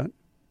to do that?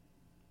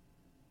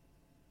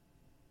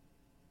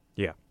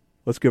 Yeah.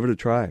 Let's give it a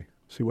try.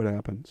 See what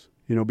happens.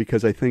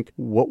 Because I think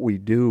what we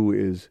do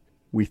is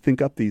we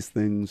think up these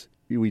things,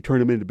 we turn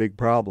them into big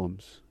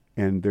problems,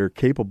 and they're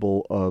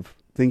capable of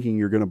thinking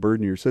you're going to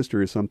burden your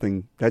sister is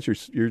something that's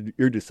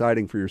you're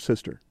deciding for your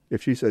sister.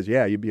 If she says,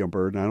 yeah, you'd be a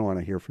burden, I don't want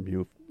to hear from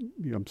you.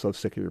 I'm so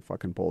sick of your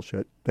fucking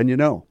bullshit.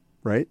 Then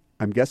right?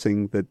 I'm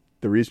guessing that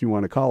the reason you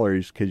want to call her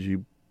is because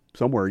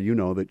somewhere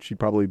that she'd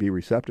probably be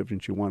receptive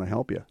and she'd want to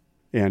help you.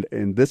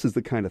 And this is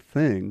the kind of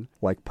thing,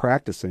 like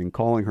practicing,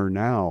 calling her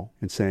now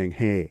and saying,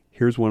 hey,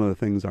 here's one of the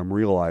things I'm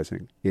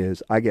realizing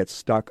is I get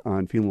stuck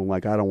on feeling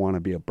like I don't want to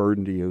be a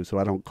burden to you, so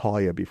I don't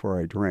call you before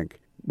I drink.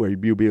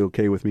 Would you be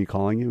okay with me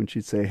calling you? And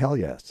she'd say, hell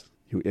yes.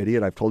 You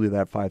idiot, I've told you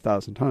that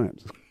 5,000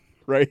 times.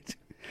 Right?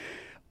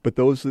 But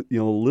those,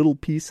 little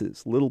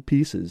pieces,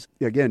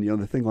 again,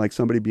 the thing like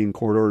somebody being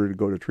court ordered to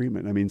go to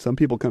treatment. I mean, some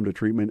people come to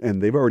treatment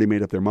and they've already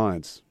made up their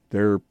minds.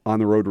 They're on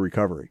the road to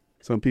recovery.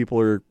 Some people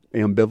are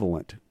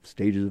ambivalent,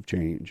 stages of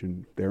change,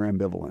 and they're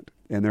ambivalent.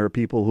 And there are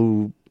people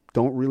who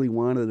don't really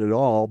want it at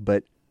all,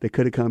 but they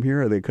could have come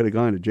here or they could have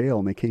gone to jail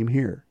and they came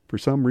here. For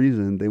some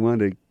reason, they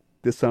wanted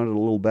this sounded a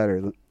little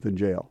better than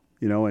jail,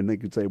 and they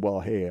could say, well,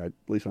 hey, at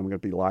least I'm going to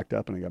be locked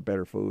up and I got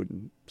better food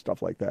and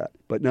stuff like that.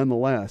 But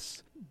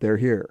nonetheless, they're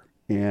here.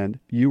 And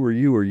you or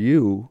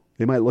you,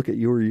 they might look at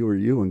you or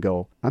you and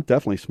go, I'm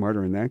definitely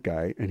smarter than that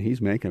guy, and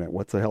he's making it.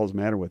 What the hell is the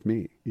matter with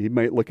me? He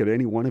might look at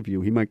any one of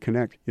you. He might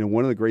connect.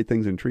 One of the great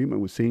things in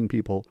treatment was seeing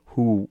people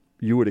who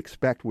you would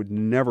expect would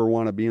never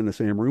want to be in the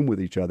same room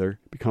with each other,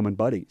 becoming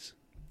buddies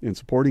and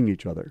supporting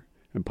each other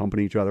and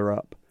pumping each other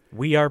up.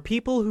 We are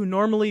people who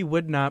normally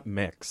would not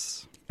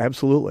mix.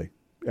 Absolutely.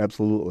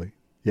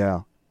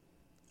 Yeah.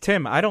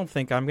 Tim, I don't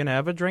think I'm going to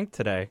have a drink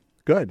today.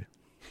 Good.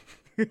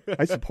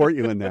 I support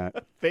you in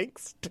that.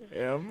 Thanks,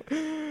 Tim.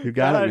 You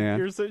got it, man.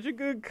 You're such a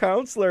good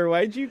counselor.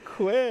 Why'd you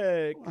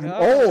quit?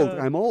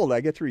 I'm old.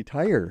 I get to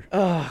retire.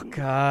 Oh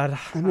God.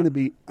 I'm gonna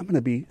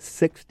be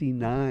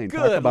 69. Good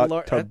Talk about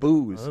Lord.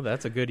 taboos. Oh,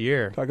 that's a good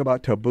year. Talk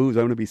about taboos.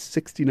 I'm gonna be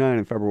 69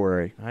 in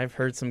February. I've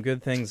heard some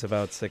good things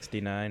about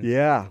 69.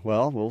 Yeah.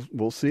 Well,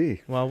 we'll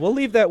see. Well, we'll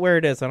leave that where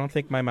it is. I don't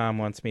think my mom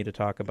wants me to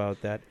talk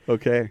about that.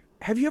 Okay.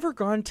 Have you ever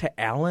gone to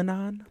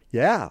Al-Anon?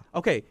 Yeah.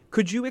 Okay,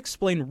 could you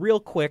explain real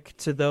quick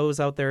to those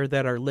out there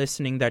that are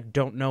listening that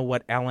don't know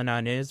what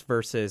Al-Anon is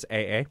versus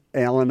AA?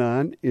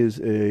 Al-Anon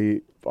is a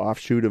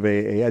offshoot of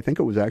AA. I think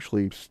it was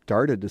actually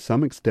started to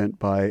some extent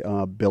by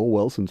Bill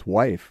Wilson's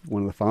wife,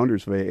 one of the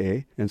founders of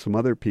AA, and some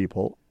other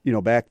people.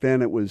 Back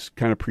then it was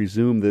kind of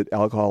presumed that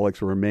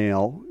alcoholics were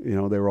male. They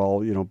were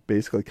all,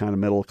 basically kind of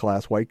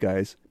middle-class white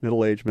guys,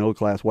 middle-aged,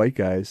 middle-class white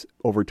guys.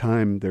 Over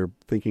time, their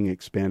thinking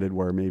expanded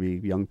where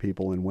maybe young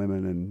people and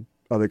women and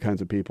other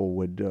kinds of people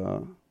would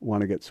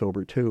want to get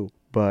sober too.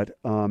 But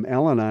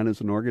Al-Anon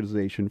is an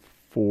organization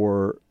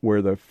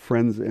where the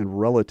friends and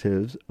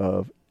relatives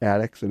of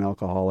addicts and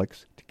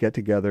alcoholics to get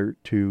together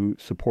to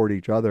support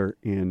each other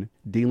in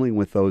dealing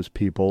with those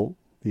people,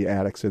 the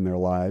addicts in their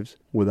lives,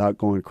 without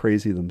going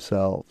crazy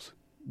themselves.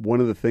 One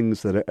of the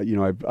things that,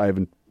 I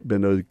haven't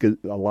been to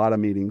a lot of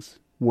meetings.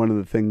 One of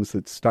the things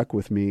that stuck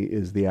with me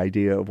is the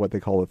idea of what they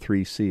call the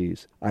 3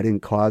 C's. I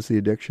didn't cause the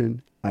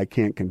addiction, I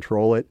can't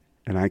control it,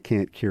 and I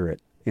can't cure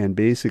it. And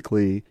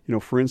basically,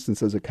 for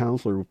instance, as a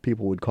counselor,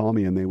 people would call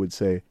me and they would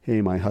say,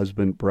 hey, my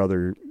husband,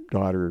 brother,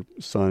 daughter,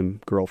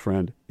 son,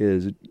 girlfriend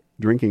is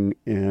drinking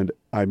and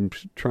I'm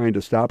trying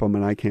to stop him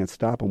and I can't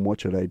stop him.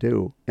 What should I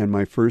do? And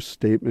my first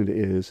statement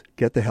is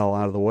get the hell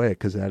out of the way,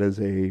 because that is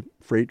a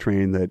freight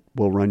train that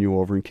will run you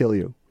over and kill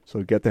you.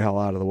 So get the hell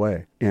out of the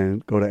way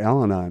and go to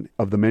Al-Anon.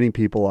 Of the many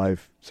people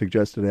I've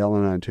suggested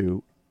Al-Anon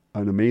to,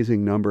 an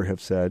amazing number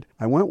have said,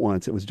 I went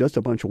once. It was just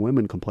a bunch of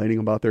women complaining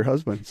about their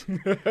husbands.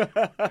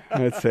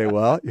 I'd say,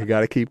 well, you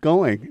got to keep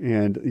going.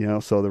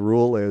 And, so the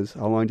rule is,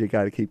 how long do you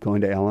got to keep going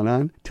to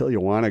Al-Anon? Till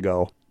you want to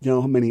go. You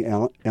know how many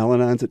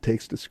Al-Anons it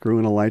takes to screw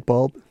in a light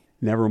bulb?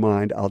 Never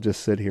mind, I'll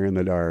just sit here in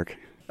the dark.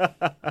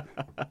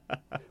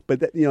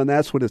 But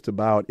that's what it's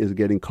about, is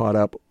getting caught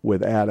up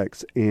with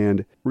addicts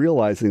and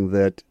realizing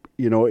that,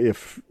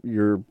 if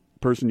your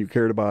person you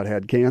cared about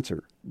had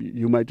cancer,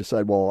 you might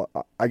decide, well,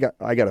 I got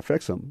to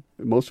fix them.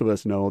 Most of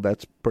us know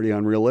that's pretty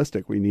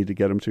unrealistic. We need to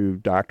get them to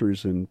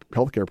doctors and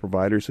healthcare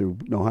providers who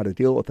know how to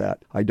deal with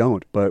that. I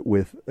don't. But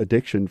with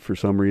addiction, for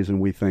some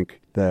reason, we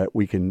think that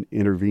we can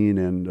intervene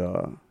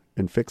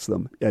and fix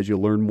them. As you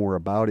learn more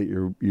about it,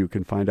 you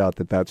can find out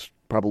that that's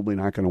probably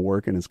not going to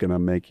work, and it's going to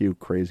make you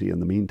crazy in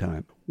the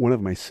meantime. One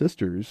of my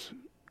sisters,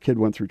 kid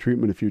went through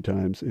treatment a few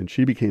times, and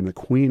she became the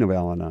queen of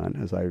Al-Anon,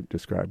 as I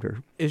described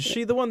her. Is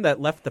she the one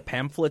that left the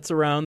pamphlets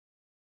around?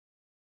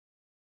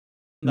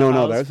 No,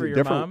 that was a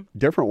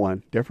different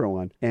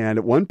one. And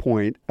at one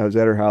point, I was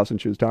at her house,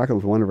 and she was talking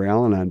with one of her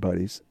Al-Anon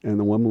buddies, and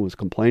the woman was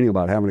complaining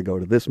about having to go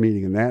to this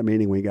meeting and that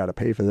meeting. We got to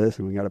pay for this,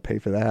 and we got to pay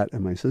for that.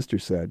 And my sister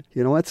said,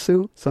 "You know what,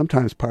 Sue?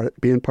 Sometimes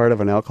being part of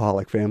an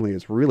alcoholic family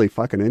is really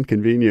fucking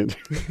inconvenient."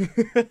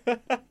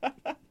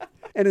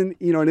 And an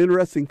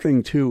interesting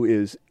thing too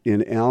is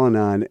in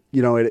Al-Anon,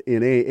 in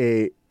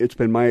AA, it's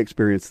been my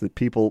experience that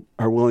people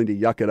are willing to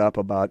yuck it up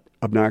about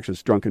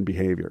obnoxious drunken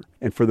behavior.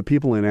 And for the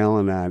people in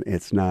Al-Anon,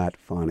 it's not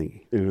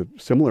funny. In a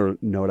similar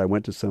note, I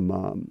went to some,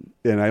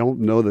 and I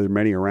don't know that there are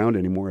many around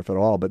anymore, if at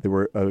all, but there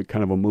were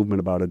kind of a movement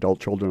about adult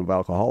children of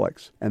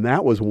alcoholics. And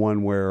that was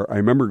one where I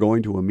remember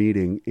going to a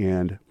meeting,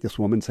 and this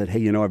woman said,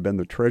 "Hey, I've been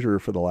the treasurer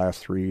for the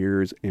last 3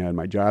 years, and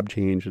my job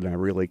changed, and I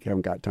really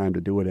haven't got time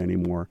to do it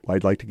anymore. Well,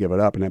 I'd like to give it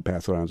up and then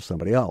pass it on to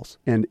somebody else."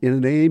 And in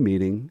an AA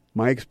meeting,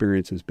 my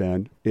experience has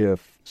been,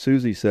 if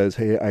Susie says,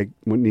 "Hey, I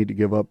need to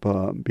give up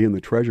being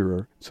the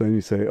treasurer," so then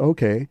you say,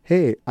 "Okay,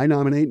 hey, I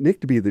nominate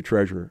Nick to be the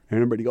treasurer." And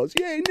everybody goes,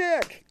 "Yay,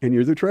 Nick!" And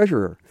you're the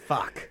treasurer.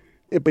 Fuck.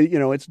 But,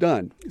 it's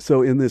done.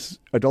 So in this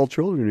adult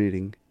children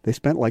meeting, they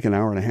spent like an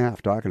hour and a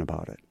half talking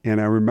about it. And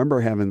I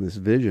remember having this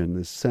vision,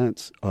 this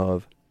sense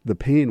of the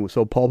pain was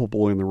so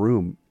palpable in the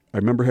room. I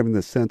remember having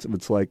this sense of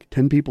it's like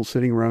 10 people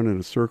sitting around in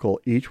a circle,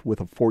 each with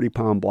a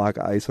 40-pound block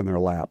of ice on their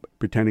lap,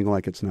 pretending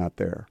like it's not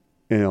there.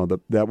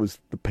 That was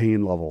the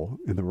pain level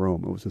in the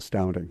room. It was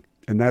astounding.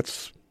 And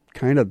that's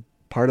kind of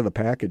part of the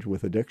package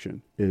with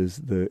addiction, is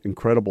the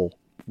incredible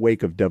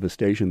wake of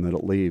devastation that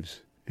it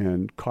leaves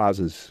and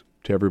causes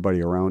to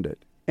everybody around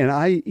it. And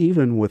I,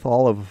 even with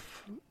all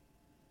of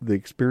the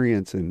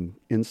experience and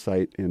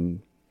insight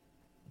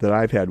that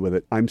I've had with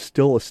it, I'm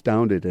still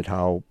astounded at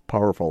how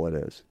powerful it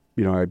is.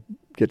 I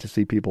get to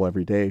see people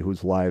every day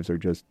whose lives are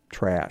just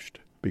trashed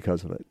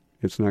because of it.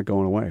 It's not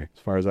going away,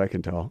 as far as I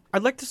can tell.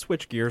 I'd like to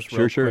switch gears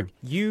real quick.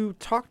 You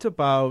talked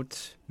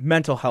about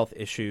mental health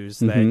issues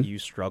that you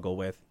struggle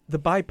with. The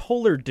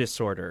bipolar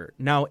disorder.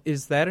 Now,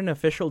 is that an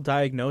official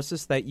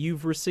diagnosis that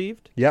you've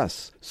received?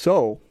 Yes.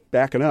 So,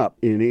 backing up,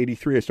 in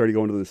 '83, I started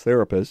going to this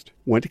therapist,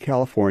 went to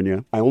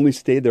California. I only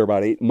stayed there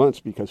about 8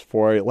 months because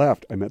before I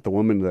left, I met the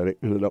woman that I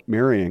ended up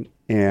marrying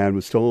and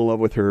was still in love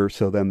with her.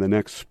 So then the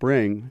next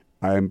spring,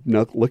 I'm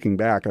not looking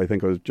back, I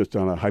think I was just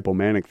on a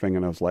hypomanic thing,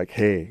 and I was like,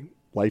 "Hey,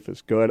 life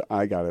is good.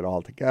 I got it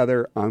all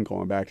together. I'm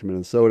going back to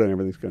Minnesota and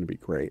everything's going to be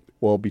great."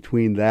 Well,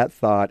 between that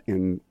thought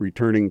and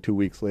returning 2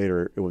 weeks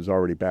later, it was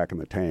already back in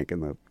the tank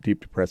in the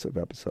deep depressive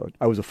episode.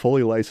 I was a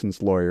fully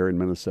licensed lawyer in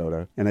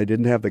Minnesota, and I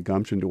didn't have the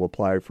gumption to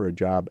apply for a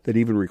job that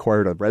even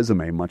required a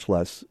resume, much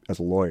less as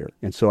a lawyer.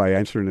 And so I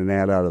answered an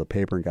ad out of the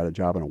paper and got a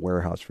job in a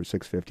warehouse for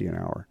 $6.50 an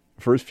hour.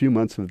 First few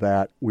months of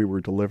that, we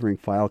were delivering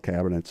file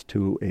cabinets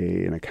to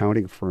an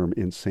accounting firm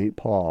in St.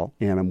 Paul,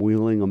 and I'm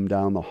wheeling them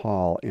down the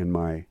hall in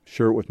my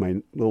shirt with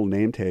my little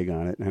name tag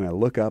on it, and I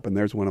look up, and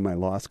there's one of my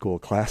law school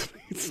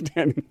classmates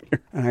standing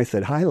there. And I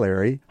said, "Hi,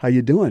 Larry. How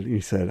you doing?" And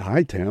he said,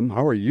 "Hi, Tim.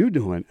 How are you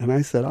doing?" And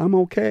I said, "I'm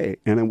okay."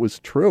 And it was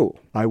true.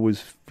 I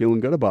was feeling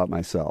good about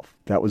myself.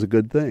 That was a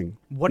good thing.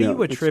 What do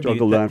you attribute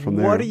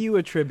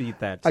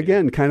that to?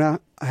 Again, kind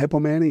of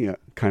hypomania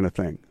kind of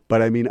thing.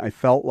 But I mean, I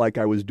felt like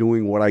I was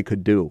doing what I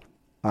could do.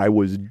 I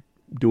was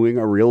doing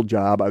a real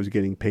job. I was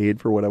getting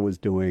paid for what I was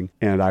doing,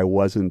 and I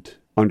wasn't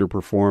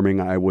underperforming.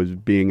 I was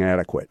being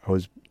adequate.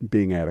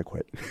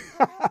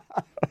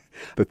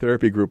 The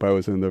therapy group I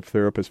was in, the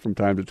therapist from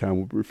time to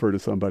time would refer to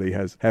somebody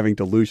as having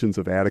delusions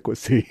of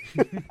adequacy.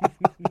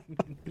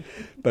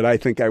 But I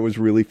think I was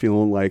really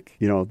feeling like,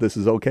 this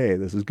is okay.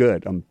 This is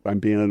good. I'm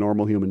being a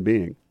normal human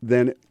being.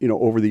 Then,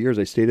 over the years,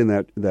 I stayed in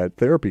that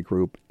therapy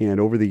group, and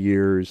over the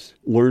years,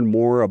 learned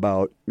more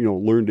about,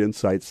 learned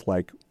insights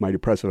like my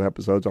depressive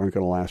episodes aren't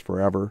going to last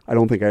forever. I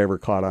don't think I ever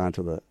caught on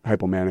to the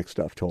hypomanic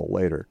stuff till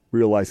later,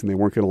 realizing they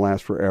weren't going to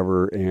last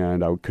forever,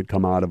 and I could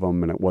come out of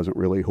them, and it wasn't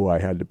really who I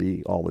had to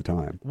be all the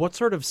time. What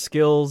sort of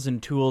skills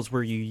and tools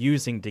were you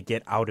using to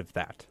get out of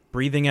that?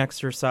 Breathing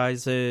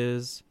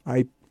exercises?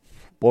 I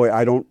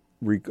don't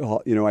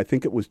recall. I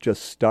think it was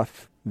just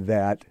stuff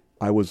that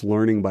I was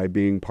learning by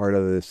being part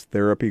of this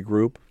therapy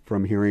group,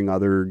 from hearing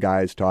other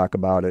guys talk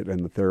about it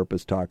and the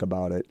therapists talk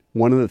about it.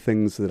 One of the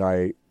things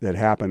that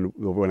happened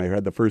when I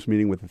had the first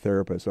meeting with the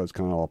therapist, I was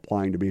kind of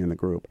applying to be in the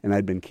group, and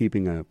I'd been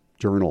keeping a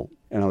journal.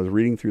 And I was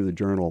reading through the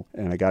journal,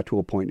 and I got to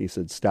a point, and he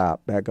said,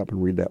 stop, back up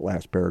and read that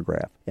last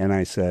paragraph. And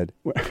I said,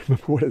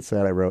 what it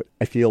said, I wrote,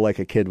 I feel like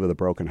a kid with a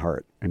broken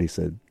heart. And he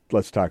said,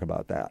 let's talk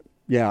about that.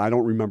 Yeah, I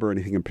don't remember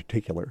anything in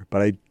particular,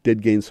 but I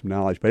did gain some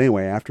knowledge. But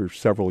anyway, after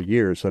several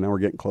years, so now we're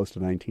getting close to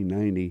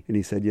 1990, and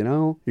he said, you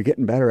know, you're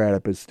getting better at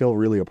it, but it's still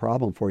really a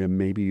problem for you.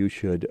 Maybe you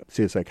should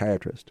see a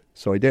psychiatrist.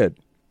 So I did.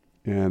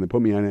 And they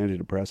put me on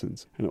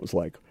antidepressants. And it was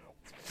like,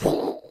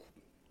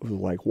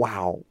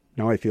 wow,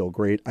 now I feel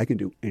great. I can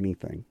do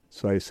anything.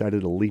 So I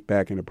decided to leap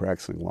back into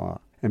practicing law.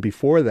 And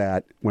before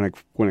that, when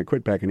I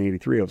quit back in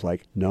 83, I was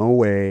like, no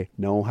way,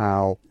 no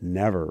how,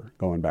 never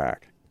going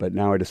back. But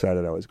now I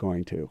decided I was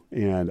going to.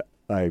 And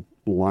I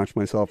launched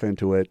myself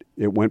into it.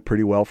 It went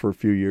pretty well for a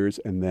few years,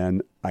 and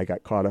then I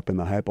got caught up in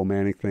the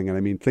hypomanic thing. And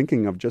I mean,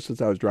 thinking of, just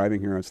as I was driving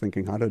here, I was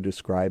thinking how to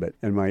describe it.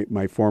 And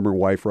my former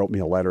wife wrote me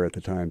a letter at the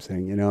time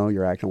saying, you know,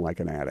 you're acting like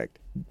an addict.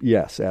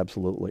 Yes,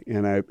 absolutely.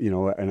 And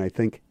I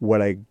think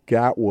what I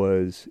got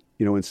was,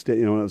 instead,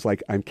 it was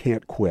like, I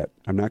can't quit.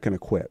 I'm not going to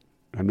quit.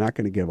 I'm not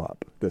going to give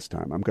up this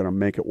time. I'm going to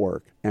make it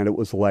work. And it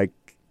was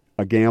like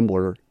a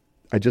gambler.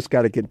 I just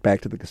got to get back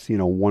to the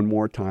casino one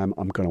more time.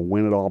 I'm going to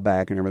win it all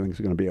back and everything's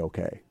going to be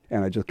okay.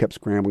 And I just kept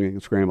scrambling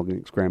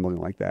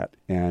like that.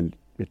 And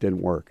it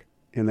didn't work.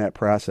 In that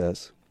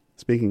process,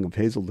 speaking of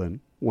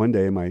Hazelden, one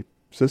day my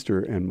sister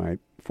and my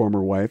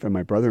former wife and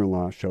my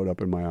brother-in-law showed up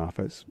in my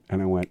office.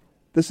 And I went,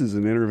 this is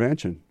an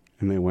intervention.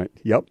 And they went,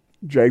 yep.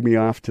 Dragged me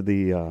off to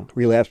the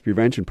relapse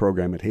prevention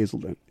program at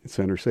Hazelden in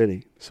Center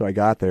City. So I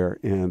got there,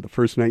 and the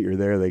first night you're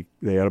there,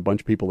 they had a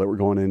bunch of people that were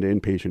going into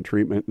inpatient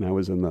treatment, and I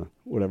was in the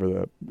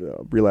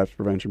relapse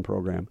prevention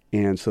program.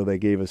 And so they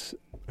gave us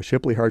a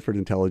Shipley-Hartford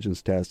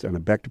intelligence test and a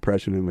Beck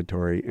depression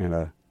inventory and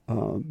a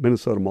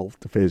Minnesota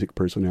multiphasic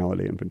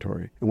personality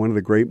inventory. And one of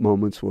the great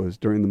moments was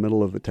during the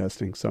middle of the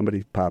testing,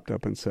 somebody popped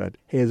up and said,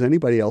 hey, is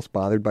anybody else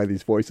bothered by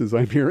these voices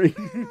I'm hearing?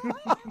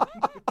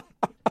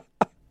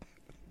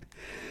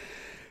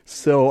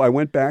 So I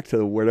went back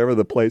to whatever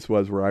the place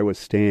was where I was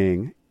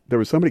staying. There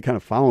was somebody kind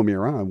of following me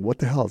around. What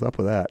the hell is up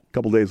with that? A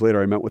couple of days later,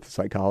 I met with the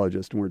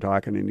psychologist, and we were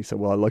talking, and he said,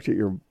 well, I looked at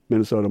your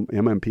Minnesota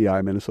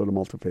MMPI, Minnesota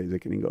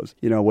multiphasic, and he goes,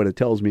 what it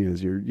tells me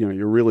is you're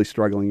really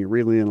struggling. You're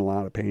really in a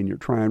lot of pain. You're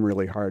trying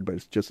really hard, but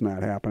it's just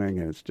not happening,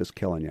 and it's just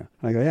killing you.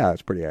 And I go, yeah,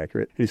 that's pretty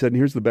accurate. And he said, and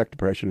here's the Beck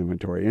depression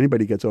inventory.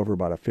 Anybody gets over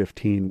about a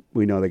 15,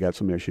 we know they got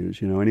some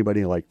issues.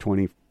 Anybody like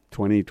 20,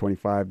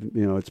 25,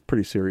 it's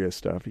pretty serious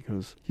stuff. He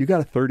goes, you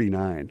got a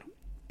 39.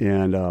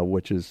 And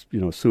which is,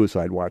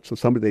 suicide watch. So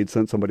they'd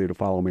sent somebody to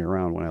follow me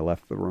around when I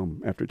left the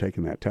room after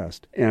taking that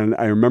test. And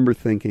I remember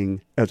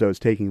thinking, as I was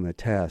taking the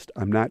test,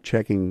 I'm not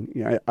checking.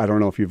 I don't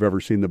know if you've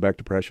ever seen the Beck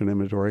depression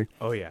inventory.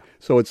 Oh, yeah.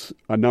 So it's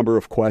a number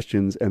of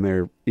questions, and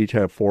they each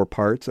have 4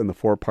 parts. And the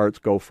 4 parts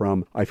go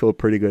from, I feel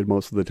pretty good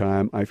most of the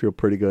time. I feel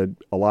pretty good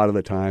a lot of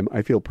the time.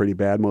 I feel pretty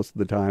bad most of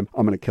the time.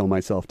 I'm going to kill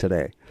myself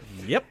today.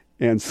 Yep.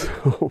 And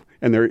so,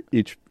 and they're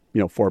each,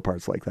 4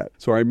 parts like that.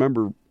 So I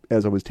remember,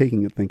 as I was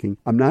taking it, thinking,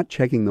 I'm not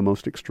checking the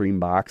most extreme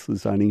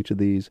boxes on each of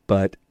these,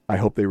 but I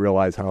hope they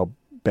realize how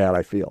bad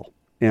I feel.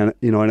 And,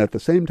 and at the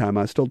same time,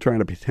 I was still trying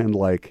to pretend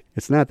like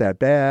it's not that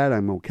bad.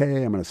 I'm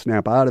okay. I'm going to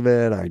snap out of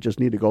it. I just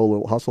need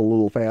to hustle a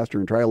little faster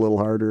and try a little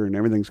harder, and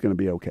everything's going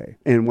to be okay.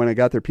 And when I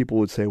got there, people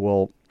would say,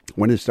 well,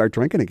 when did you start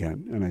drinking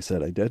again? And I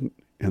said, I didn't.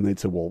 And they'd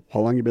say, well,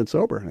 how long have you been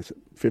sober? And I said,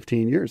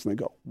 15 years. And they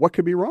go, what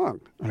could be wrong?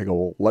 And I go,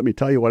 well, let me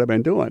tell you what I've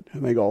been doing.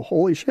 And they go,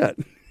 holy shit.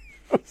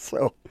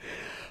 So,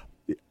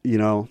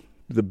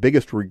 the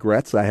biggest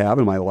regrets I have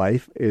in my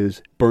life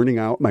is burning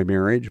out my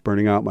marriage,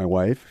 burning out my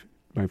wife,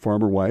 my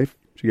former wife.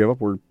 She gave up.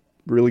 We're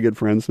really good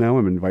friends now.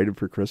 I'm invited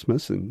for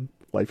Christmas, and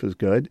life is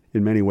good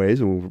in many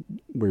ways. And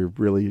we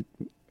really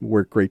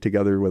work great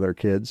together with our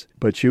kids.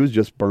 But she was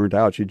just burned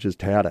out. She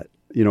just had it.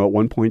 At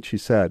one point she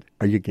said,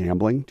 are you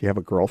gambling? Do you have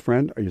a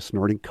girlfriend? Are you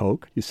snorting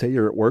coke? You say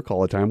you're at work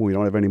all the time when we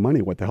don't have any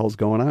money. What the hell's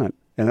going on?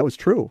 And that was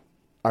true.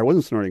 I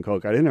wasn't snorting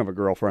coke. I didn't have a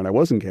girlfriend. I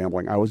wasn't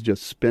gambling. I was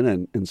just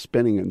spinning and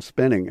spinning and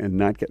spinning and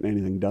not getting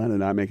anything done and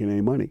not making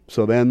any money.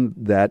 So then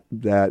that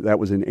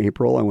was in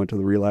April. I went to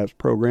the relapse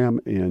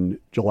program. In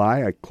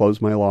July, I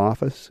closed my law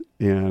office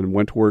and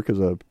went to work as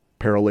a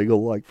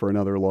paralegal, like for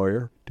another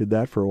lawyer. Did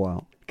that for a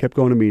while. Kept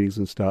going to meetings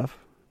and stuff.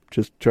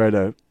 Just try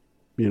to,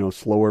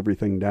 slow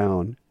everything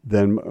down.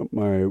 Then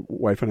my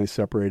wife and I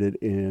separated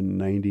in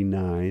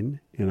 99,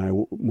 and I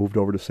moved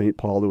over to St.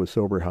 Paul to a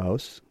sober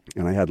house,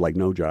 and I had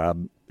no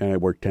job. And I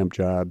worked temp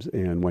jobs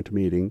and went to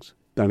meetings.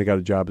 Then I got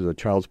a job as a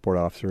child support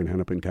officer in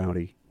Hennepin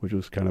County, which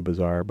was kind of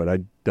bizarre, but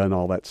I'd done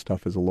all that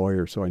stuff as a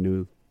lawyer, so I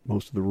knew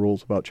most of the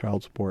rules about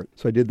child support.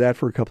 So I did that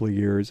for a couple of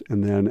years,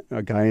 and then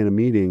a guy in a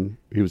meeting,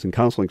 he was in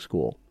counseling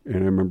school, and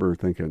I remember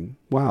thinking,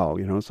 wow,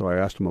 so I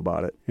asked him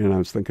about it, and I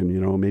was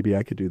thinking, maybe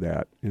I could do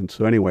that. And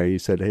so anyway, he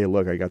said, hey,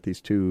 look, I got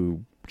these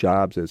 2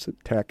 jobs as a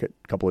tech at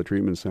a couple of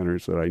treatment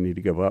centers that I need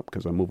to give up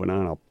because I'm moving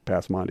on. I'll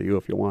pass them on to you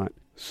if you want.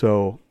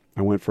 So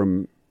I went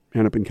from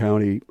Hennepin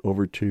County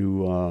over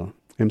to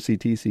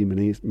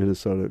MCTC,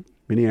 Minnesota,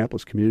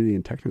 Minneapolis Community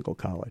and Technical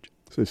College.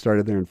 So I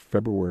started there in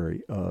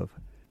February of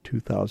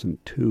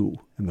 2002.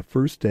 And the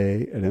first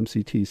day at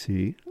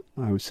MCTC,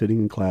 I was sitting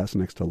in class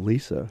next to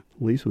Lisa.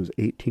 Lisa was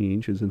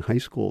 18. She was in high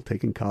school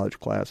taking college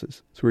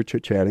classes. So we were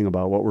chit-chatting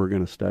about what we were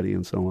going to study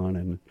and so on.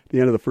 And at the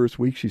end of the first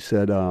week, she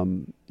said,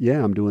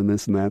 yeah, I'm doing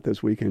this and that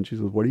this weekend. She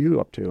said, what are you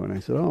up to? And I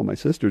said, oh, my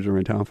sisters are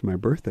in town for my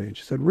birthday. And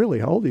she said, really?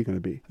 How old are you going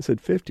to be? I said,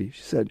 50.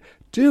 She said,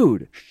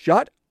 dude,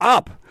 shut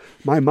up.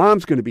 My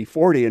mom's going to be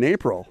 40 in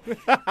April.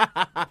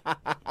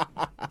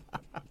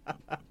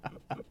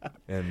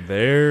 And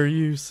there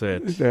you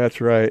sit. That's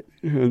right.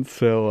 And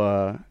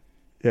so,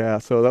 yeah,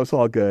 so that was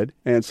all good.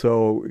 And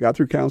so got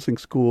through counseling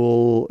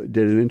school,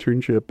 did an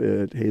internship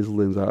at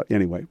Hazelden's.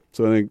 Anyway,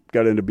 so I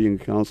got into being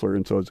a counselor,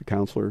 and so I was a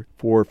counselor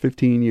for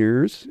 15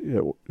 years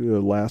at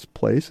the last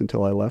place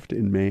until I left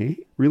in May.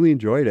 Really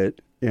enjoyed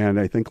it.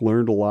 And I think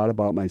learned a lot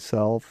about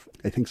myself.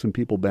 I think some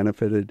people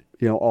benefited.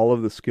 You know, all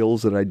of the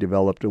skills that I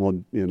developed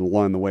along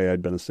the way.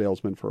 I'd been a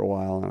salesman for a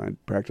while, and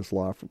I'd practiced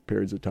law for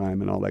periods of time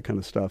and all that kind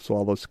of stuff. So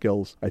all those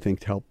skills, I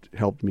think,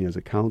 helped me as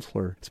a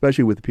counselor,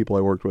 especially with the people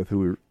I worked with who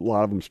were, a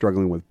lot of them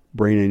struggling with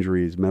brain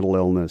injuries, mental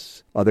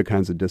illness, other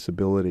kinds of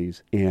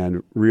disabilities,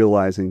 and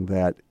realizing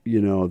that, you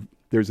know,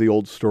 there's the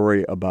old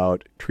story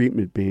about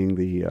treatment being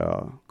the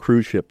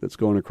cruise ship that's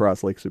going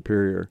across Lake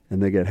Superior,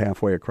 and they get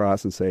halfway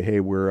across and say, hey,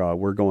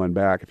 we're going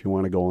back. If you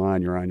want to go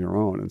on, you're on your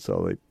own. And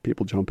so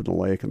people jump in the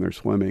lake and they're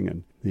swimming,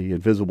 and the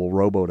invisible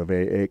rowboat of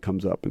AA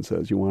comes up and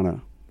says, you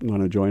want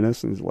to join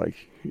us? And he's like,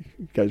 you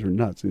guys are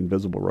nuts, the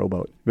invisible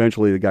rowboat.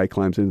 Eventually the guy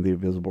climbs into the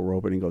invisible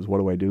rowboat and he goes, what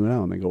do I do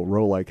now? And they go,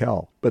 row like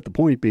hell. But the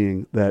point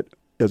being that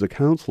as a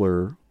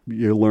counselor,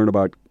 you learn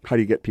about how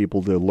do you get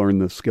people to learn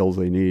the skills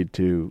they need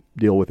to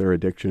deal with their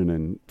addiction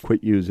and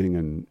quit using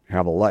and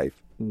have a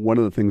life. One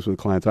of the things with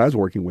clients I was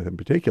working with in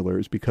particular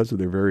is because of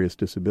their various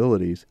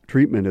disabilities,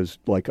 treatment is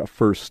like a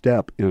first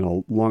step in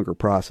a longer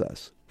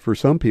process. For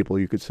some people,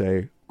 you could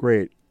say,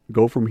 great,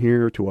 go from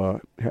here to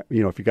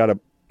if you got a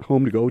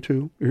home to go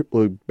to,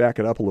 we'll back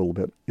it up a little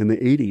bit. In the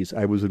 80s,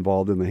 I was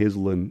involved in the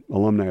Hazelden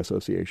Alumni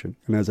Association,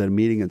 and I was at a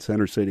meeting in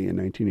Center City in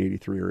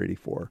 1983 or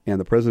 84, and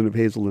the president of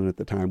Hazelden at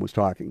the time was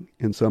talking,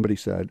 and somebody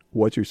said,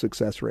 what's your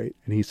success rate?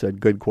 And he said,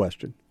 good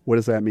question. What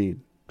does that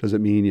mean? Does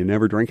it mean you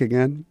never drink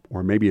again?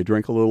 Or maybe you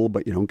drink a little,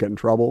 but you don't get in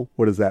trouble?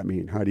 What does that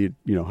mean? How do you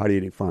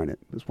define it?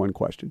 That's one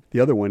question. The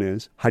other one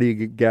is, how do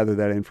you gather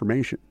that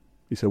information?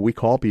 He said, we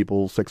call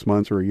people 6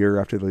 months or a year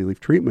after they leave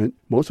treatment.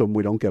 Most of them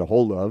we don't get a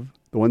hold of.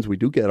 The ones we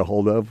do get a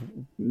hold of,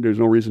 there's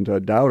no reason to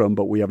doubt them,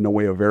 but we have no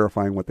way of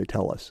verifying what they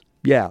tell us.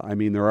 Yeah, I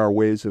mean, there are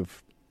ways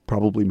of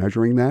probably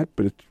measuring that,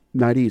 but it's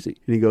not easy.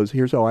 And he goes,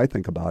 here's how I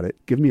think about it.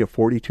 Give me a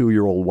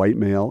 42-year-old white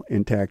male,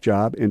 intact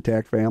job,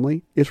 intact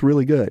family. It's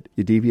really good.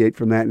 You deviate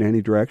from that in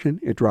any direction,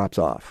 it drops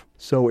off.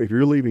 So if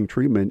you're leaving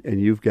treatment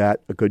and you've got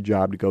a good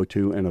job to go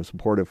to and a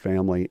supportive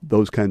family,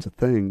 those kinds of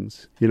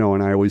things,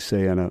 and I always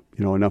say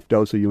enough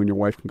dose of you and your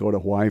wife can go to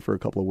Hawaii for a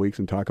couple of weeks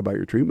and talk about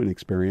your treatment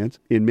experience.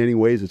 In many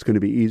ways, it's going to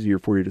be easier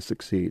for you to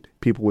succeed.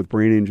 People with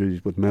brain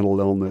injuries, with mental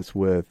illness,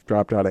 with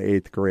dropped out of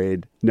 8th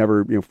grade,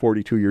 never,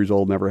 42 years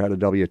old, never had a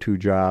W-2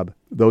 job,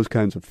 those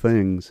kinds of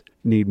things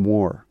need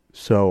more.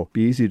 So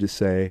be easy to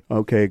say,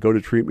 okay, go to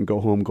treatment, go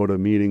home, go to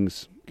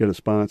meetings, get a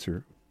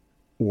sponsor,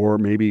 or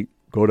maybe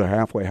go to a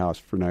halfway house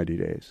for 90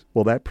 days.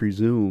 Well, that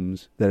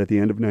presumes that at the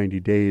end of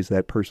 90 days,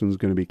 that person is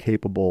going to be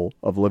capable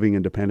of living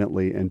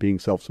independently and being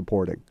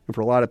self-supporting. And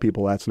for a lot of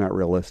people, that's not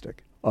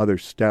realistic. Other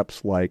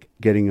steps like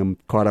getting them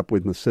caught up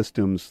with the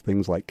systems,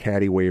 things like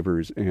caddy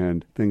waivers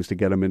and things to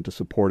get them into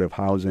supportive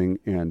housing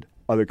and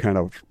other kind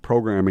of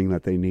programming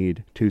that they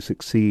need to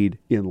succeed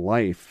in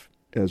life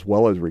as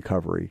well as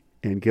recovery,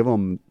 and give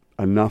them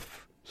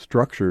enough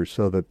structure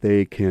so that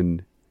they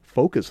can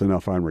focus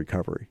enough on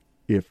recovery.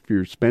 If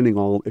you're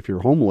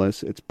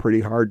homeless, it's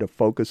pretty hard to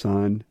focus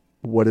on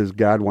what does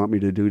God want me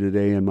to do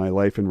today in my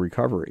life in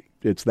recovery.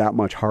 It's that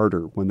much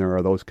harder when there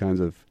are those kinds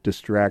of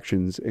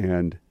distractions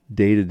and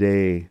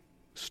day-to-day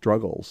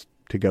struggles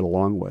to get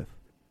along with.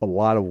 A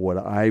lot of what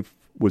I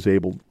was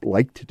able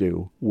to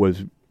do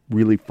was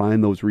really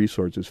find those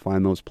resources,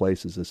 find those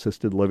places,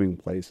 assisted living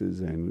places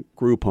and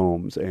group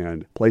homes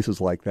and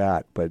places like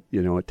that. But,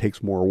 it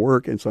takes more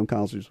work. And some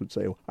counselors would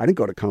say, well, I didn't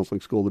go to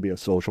counseling school to be a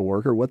social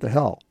worker. What the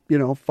hell?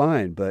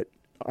 Fine, but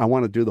I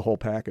want to do the whole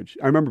package.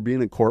 I remember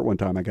being in court one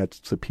time. I got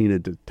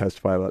subpoenaed to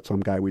testify about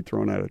some guy we'd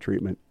thrown out of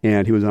treatment.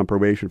 And he was on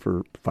probation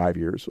for 5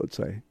 years, let's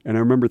say. And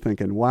I remember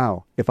thinking,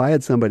 wow, if I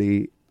had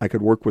somebody I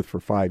could work with for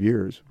 5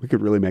 years, we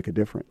could really make a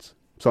difference.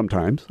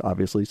 Sometimes,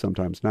 obviously,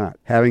 sometimes not.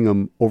 Having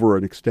them over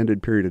an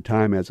extended period of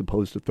time as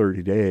opposed to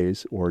 30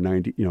 days or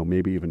 90,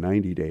 maybe even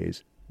 90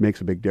 days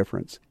makes a big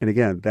difference. And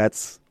again,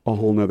 that's a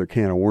whole nother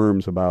can of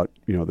worms about,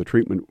 the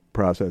treatment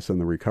process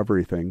and the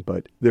recovery thing.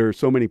 But there are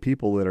so many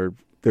people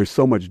there's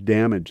so much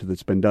damage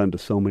that's been done to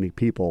so many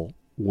people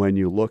when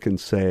you look and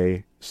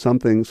say some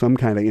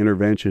kind of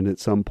intervention at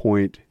some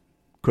point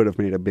could have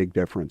made a big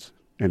difference.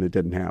 And it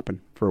didn't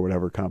happen for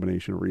whatever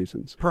combination of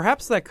reasons.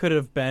 Perhaps that could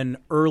have been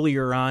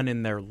earlier on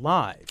in their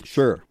lives.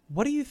 Sure.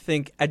 What do you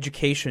think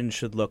education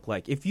should look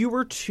like? If you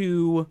were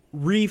to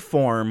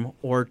reform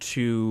or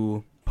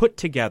to put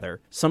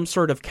together some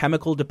sort of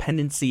chemical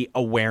dependency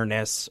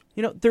awareness,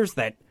 there's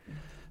that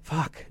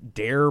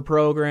DARE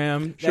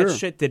program. Sure. That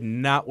shit did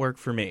not work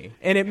for me.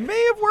 And it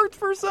may have worked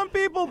for some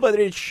people, but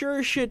it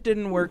sure shit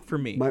didn't work for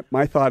me.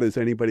 My thought is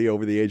anybody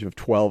over the age of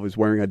 12 who's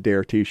wearing a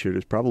DARE t-shirt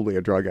is probably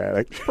a drug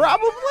addict.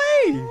 Probably.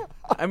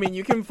 I mean,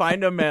 you can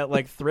find them at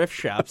like thrift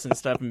shops and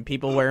stuff, and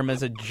people wear them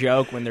as a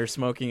joke when they're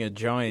smoking a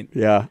joint.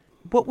 Yeah.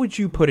 What would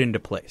you put into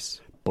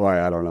place?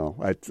 Boy, I don't know.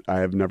 I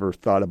have never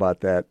thought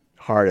about that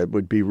hard. It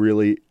would be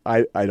really,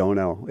 I don't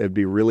know. It'd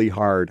be really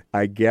hard.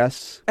 I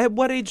guess At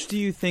what age do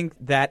you think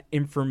that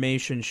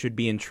information should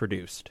be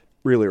introduced?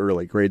 really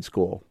early, grade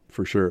school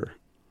for sure.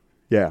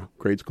 Yeah,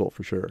 grade school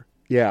for sure.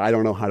 Yeah, I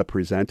don't know how to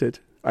present it.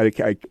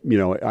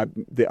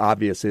 The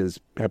obvious is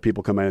have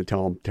people come in and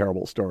tell them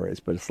terrible stories,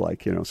 but it's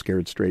like,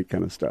 scared straight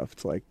kind of stuff.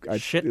 It's like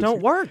Shit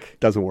don't work.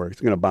 Doesn't work.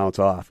 It's going to bounce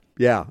off.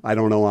 Yeah, I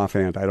don't know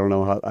offhand. I don't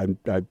know how.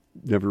 I've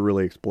never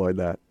really explored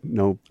that.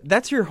 No.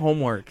 That's your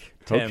homework,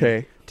 Tim.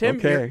 Okay. Tim,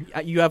 Okay.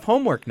 you have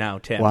homework now,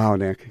 Tim. Wow,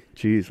 Nick.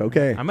 Jeez.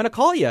 Okay. I'm going to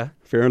call you.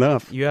 Fair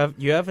enough. You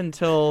have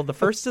until the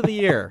first of the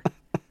year.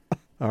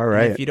 All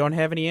right. And if you don't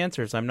have any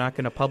answers, I'm not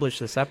going to publish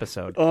this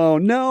episode. Oh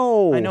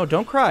no. I know.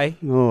 Don't cry.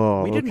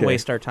 Oh, We didn't okay.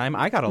 waste our time.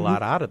 I got a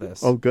lot out of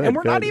this. Oh, good, And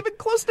we're not good. even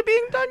close to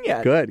being done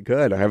yet.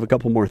 Good. I have a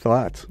couple more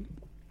thoughts.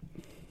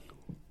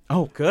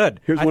 Oh, good.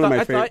 Here's one of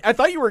my I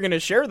thought you were going to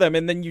share them,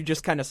 and then you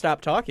just kind of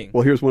stopped talking.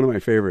 Well, here's one of my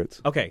favorites.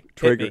 Okay,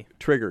 hit me.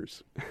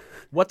 Triggers.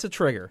 What's a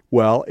trigger?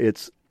 Well,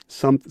 it's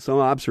some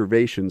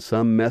observation,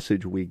 some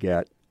message we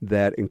get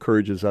that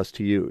encourages us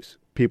to use.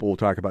 People will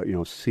talk about,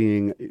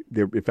 seeing.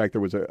 In fact,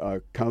 there was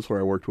a counselor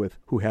I worked with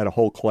who had a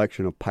whole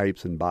collection of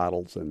pipes and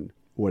bottles and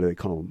what do they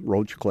call them,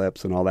 roach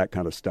clips and all that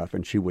kind of stuff.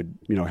 And she would,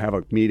 have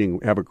a meeting,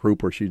 have a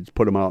group where she'd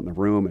put them out in the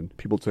room, and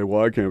people would say,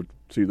 "Well, I can't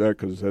see that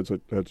because that's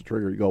a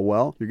trigger." You go,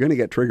 "Well, you're going to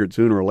get triggered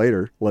sooner or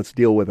later. Let's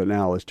deal with it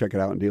now. Let's check it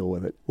out and deal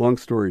with it." Long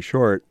story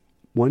short,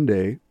 one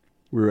day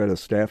we were at a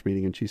staff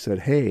meeting and she said,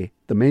 "Hey,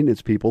 the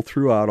maintenance people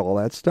threw out all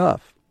that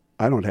stuff.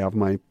 I don't have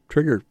my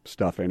trigger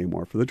stuff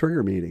anymore for the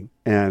trigger meeting."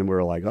 And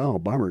we're like, "Oh,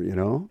 bummer,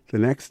 The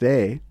next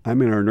day,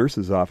 I'm in our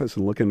nurse's office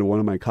and look into one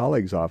of my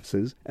colleagues'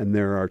 offices, and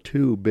there are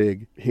two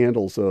big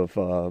handles of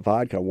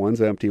vodka.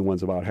 One's empty,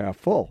 one's about half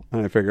full.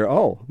 And I figure,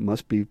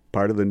 must be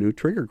part of the new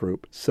trigger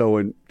group.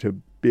 So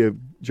to be a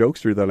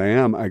jokester that I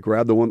am, I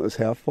grabbed the one that was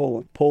half full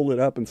and pulled it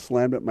up and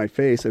slammed it in my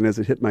face. And as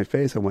it hit my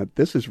face, I went,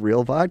 "This is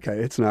real vodka.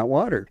 It's not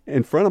water."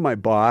 In front of my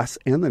boss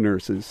and the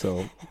nurses.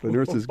 So the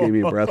nurses gave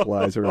me a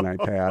breathalyzer and I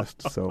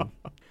passed. So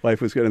life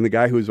was good. And the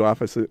guy whose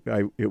office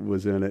it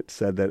was in, it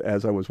said that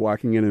as I was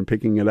walking in and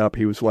picking it up,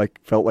 he was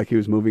felt like he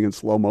was moving in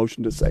slow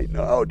motion to say,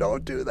 "No,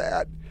 don't do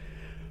that."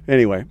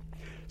 Anyway.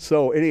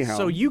 So anyhow.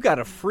 So you got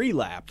a free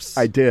lapse.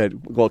 I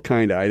did. Well,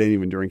 kind of. I didn't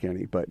even drink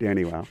any. But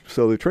anyhow.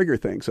 So the trigger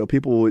thing. So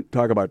people would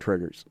talk about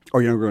triggers.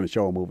 Or you're going to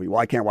show a movie.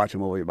 Well, I can't watch a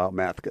movie about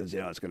meth because,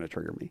 it's going to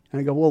trigger me.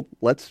 And I go, well,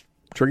 let's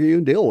trigger you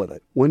and deal with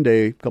it. One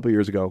day, a couple of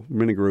years ago,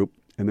 I'm in a group.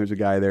 And there's a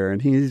guy there,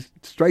 and he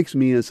strikes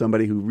me as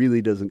somebody who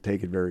really doesn't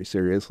take it very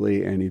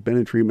seriously. And he's been in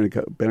our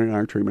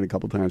treatment a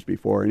couple times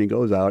before. And he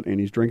goes out and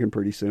he's drinking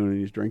pretty soon, and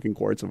he's drinking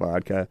quarts of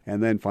vodka.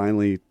 And then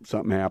finally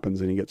something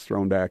happens, and he gets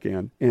thrown back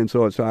in. And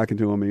so I was talking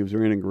to him, and he was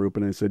in a group,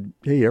 and I said,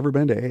 "Hey, you ever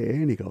been to AA?"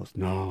 And he goes,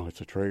 "No, it's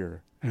a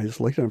trigger." And I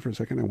just looked at him for a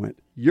second. And I went,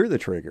 "You're the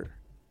trigger."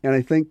 And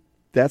I think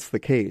that's the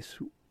case.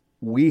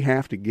 We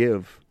have to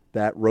give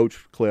that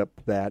roach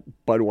clip, that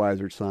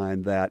Budweiser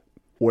sign, that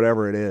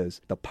whatever it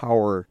is, the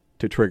power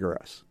to trigger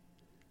us.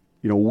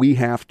 We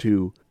have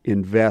to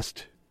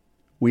invest.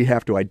 We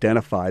have to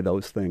identify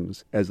those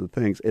things as the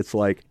things. It's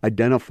like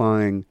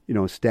identifying,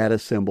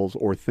 status symbols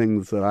or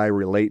things that I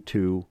relate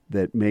to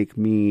that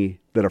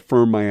that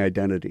affirm my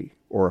identity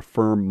or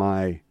affirm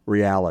my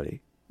reality.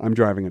 I'm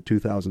driving a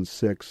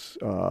 2006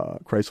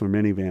 Chrysler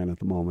minivan at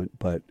the moment,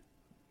 but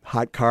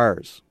hot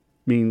cars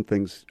mean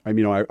things.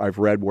 I've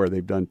read where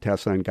they've done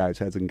tests on guys'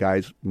 heads, and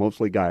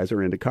mostly guys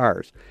are into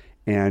cars.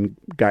 And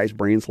guys'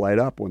 brains light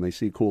up when they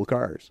see cool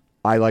cars.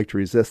 I like to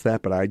resist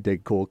that, but I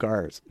dig cool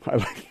cars. I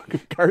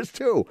like cars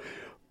too.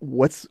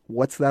 What's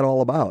that all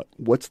about?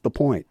 What's the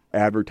point?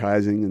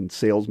 Advertising and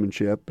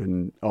salesmanship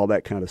and all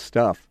that kind of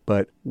stuff.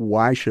 But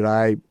why should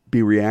I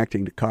be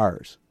reacting to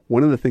cars?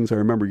 One of the things I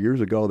remember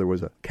years ago, there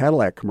was a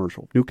Cadillac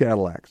commercial, new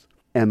Cadillacs,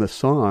 and the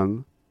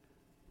song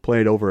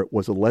played over it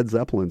was a Led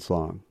Zeppelin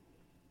song.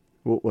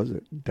 What was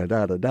it? Da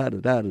da da da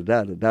da da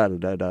da da da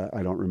da da.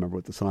 I don't remember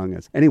what the song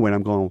is. Anyway,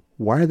 I'm going,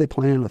 why are they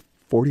playing a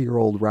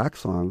 40-year-old rock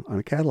song on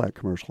a Cadillac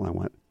commercial? I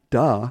went,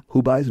 duh,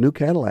 who buys new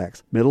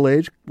Cadillacs?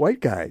 Middle-aged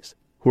white guys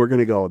who are going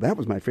to go, that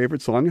was my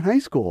favorite song in high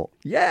school.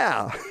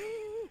 Yeah.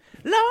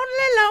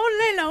 Lonely,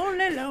 lonely,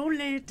 lonely,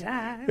 lonely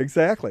time.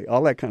 Exactly.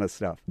 All that kind of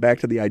stuff. Back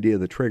to the idea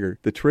of the trigger.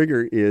 The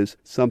trigger is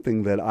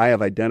something that I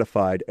have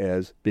identified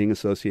as being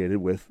associated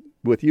with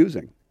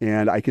using.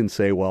 And I can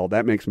say, well,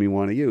 that makes me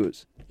want to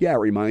use. Yeah, it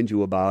reminds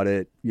you about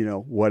it,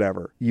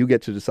 whatever. You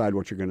get to decide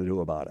what you're going to do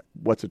about it.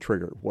 What's a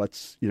trigger?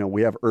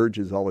 We have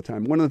urges all the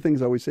time. One of the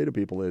things I always say to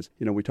people is,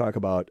 we talk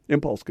about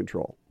impulse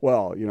control.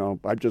 Well,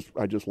 I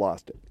just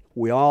lost it.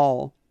 We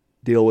all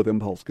deal with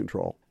impulse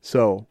control.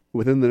 So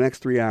within the next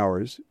 3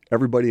 hours,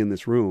 everybody in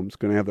this room is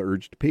going to have the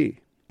urge to pee.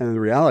 And the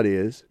reality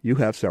is you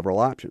have several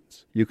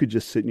options. You could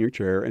just sit in your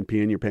chair and pee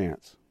in your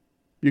pants.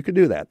 You could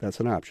do that. That's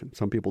an option.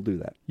 Some people do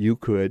that. You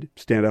could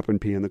stand up and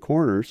pee in the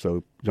corner so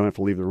you don't have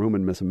to leave the room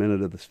and miss a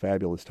minute of this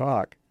fabulous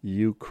talk.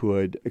 You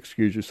could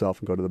excuse yourself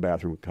and go to the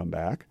bathroom and come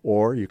back.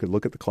 Or you could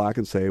look at the clock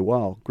and say,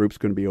 well, group's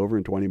going to be over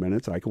in 20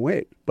 minutes. I can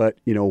wait. But,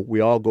 we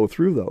all go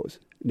through those.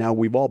 Now,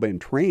 we've all been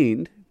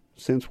trained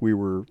since we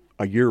were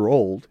a year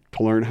old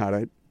to learn how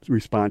to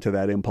respond to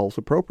that impulse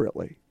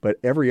appropriately. But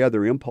every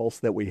other impulse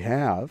that we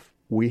have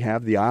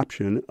the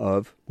option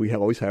of, we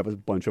always have a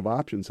bunch of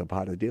options of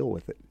how to deal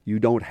with it. You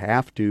don't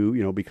have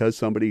to, because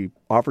somebody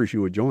offers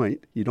you a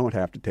joint, you don't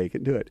have to take it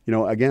and do it.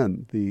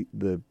 Again,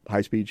 the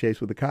high-speed chase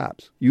with the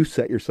cops. You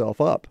set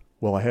yourself up.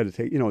 Well, I had to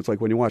take, it's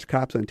like when you watch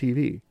cops on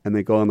TV and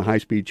they go on the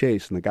high-speed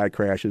chase and the guy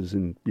crashes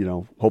and,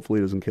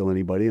 hopefully doesn't kill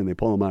anybody and they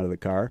pull him out of the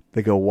car.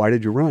 They go, why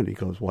did you run? He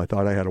goes, well, I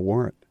thought I had a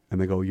warrant. And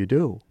they go, you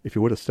do. If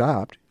you would have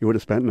stopped, you would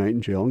have spent the night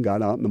in jail and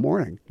got out in the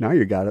morning. Now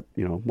you got,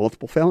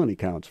 multiple felony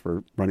counts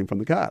for running from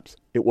the cops.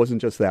 It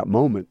wasn't just that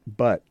moment,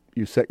 but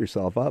you set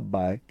yourself up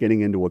by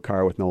getting into a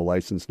car with no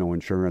license, no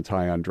insurance,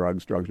 high on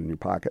drugs in your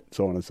pocket,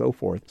 so on and so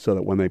forth, so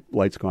that when the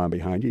lights go on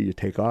behind you, you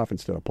take off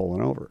instead of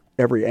pulling over.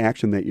 Every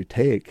action that you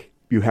take,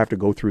 you have to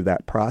go through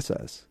that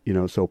process,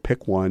 so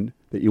pick one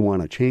that you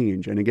want to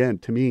change. And again,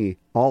 to me,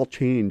 all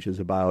change is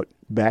about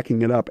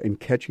backing it up and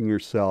catching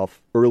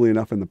yourself early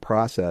enough in the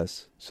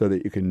process so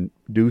that you can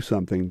do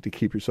something to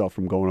keep yourself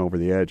from going over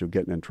the edge of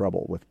getting in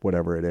trouble with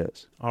whatever it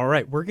is. All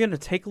right, we're going to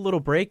take a little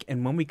break,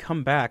 and when we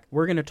come back,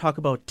 we're going to talk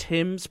about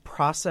Tim's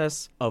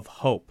process of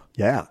hope.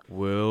 Yeah.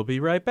 We'll be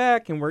right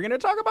back, and we're going to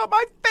talk about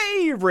my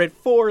favorite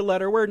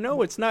four-letter word.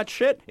 No, it's not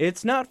shit.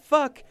 It's not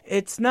fuck.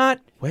 It's not...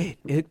 Wait,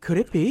 could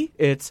it be?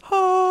 It's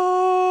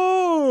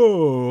hope.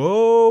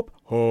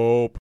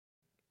 Hope.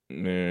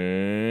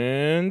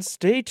 And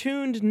stay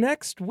tuned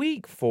next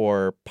week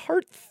for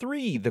part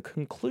 3, the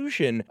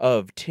conclusion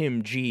of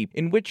Tim G,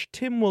 in which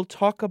Tim will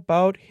talk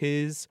about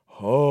his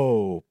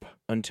hope.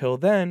 Until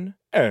then,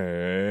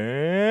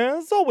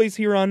 as always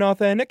here on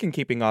Authentic and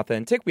Keeping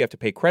Authentic, we have to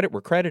pay credit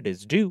where credit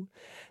is due.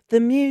 The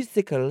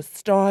musical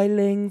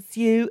stylings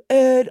you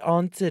heard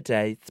on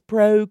today's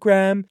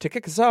program. To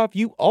kick us off,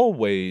 you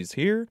always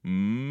hear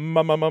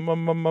Mad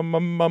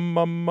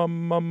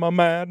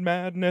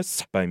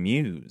Madness by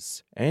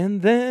Muse.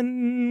 And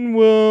then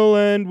we'll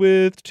end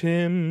with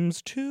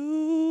Tim's tune,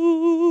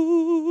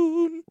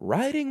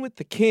 Riding with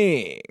the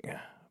King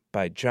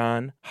by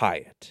John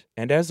Hyatt.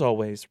 And as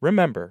always,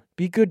 remember,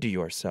 be good to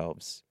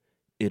yourselves.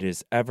 It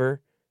is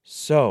ever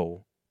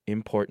so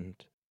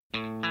important.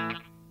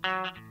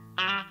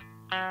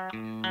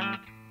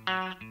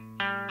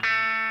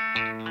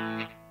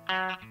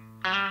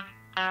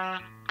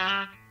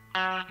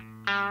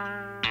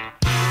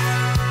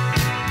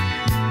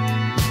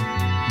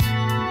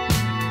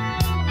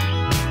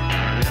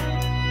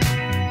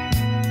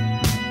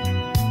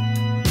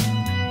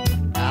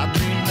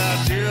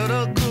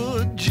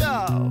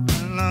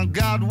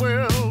 Got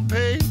well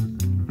paid,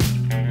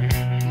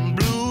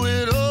 blew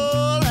it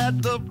all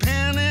at the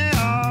penny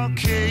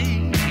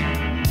arcade.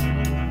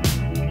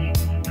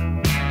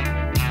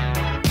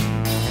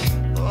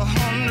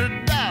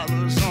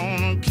 $100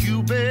 on a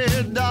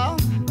Cupid doll.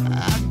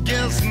 I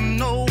guess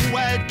no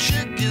white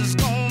chick is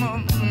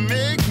gonna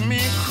make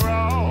me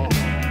crawl.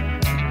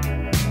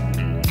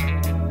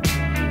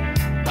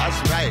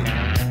 That's right.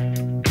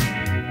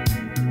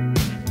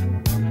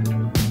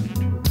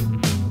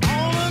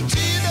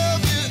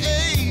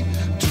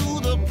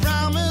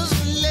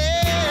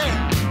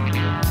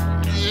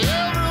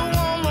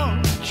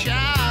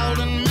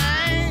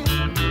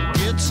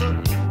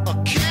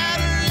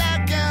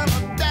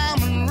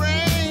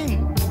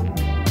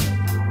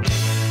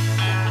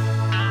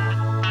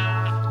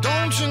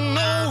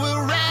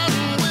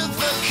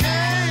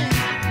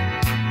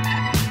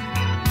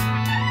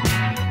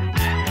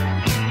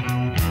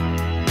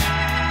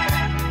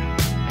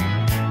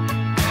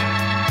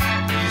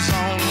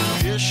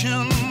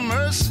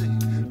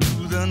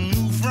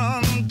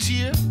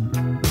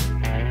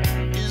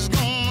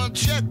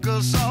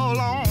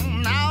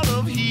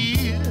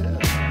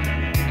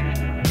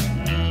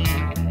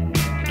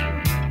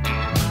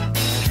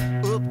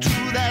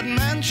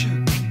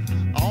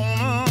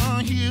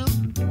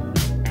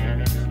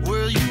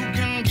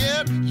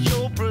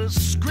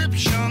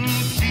 Prescription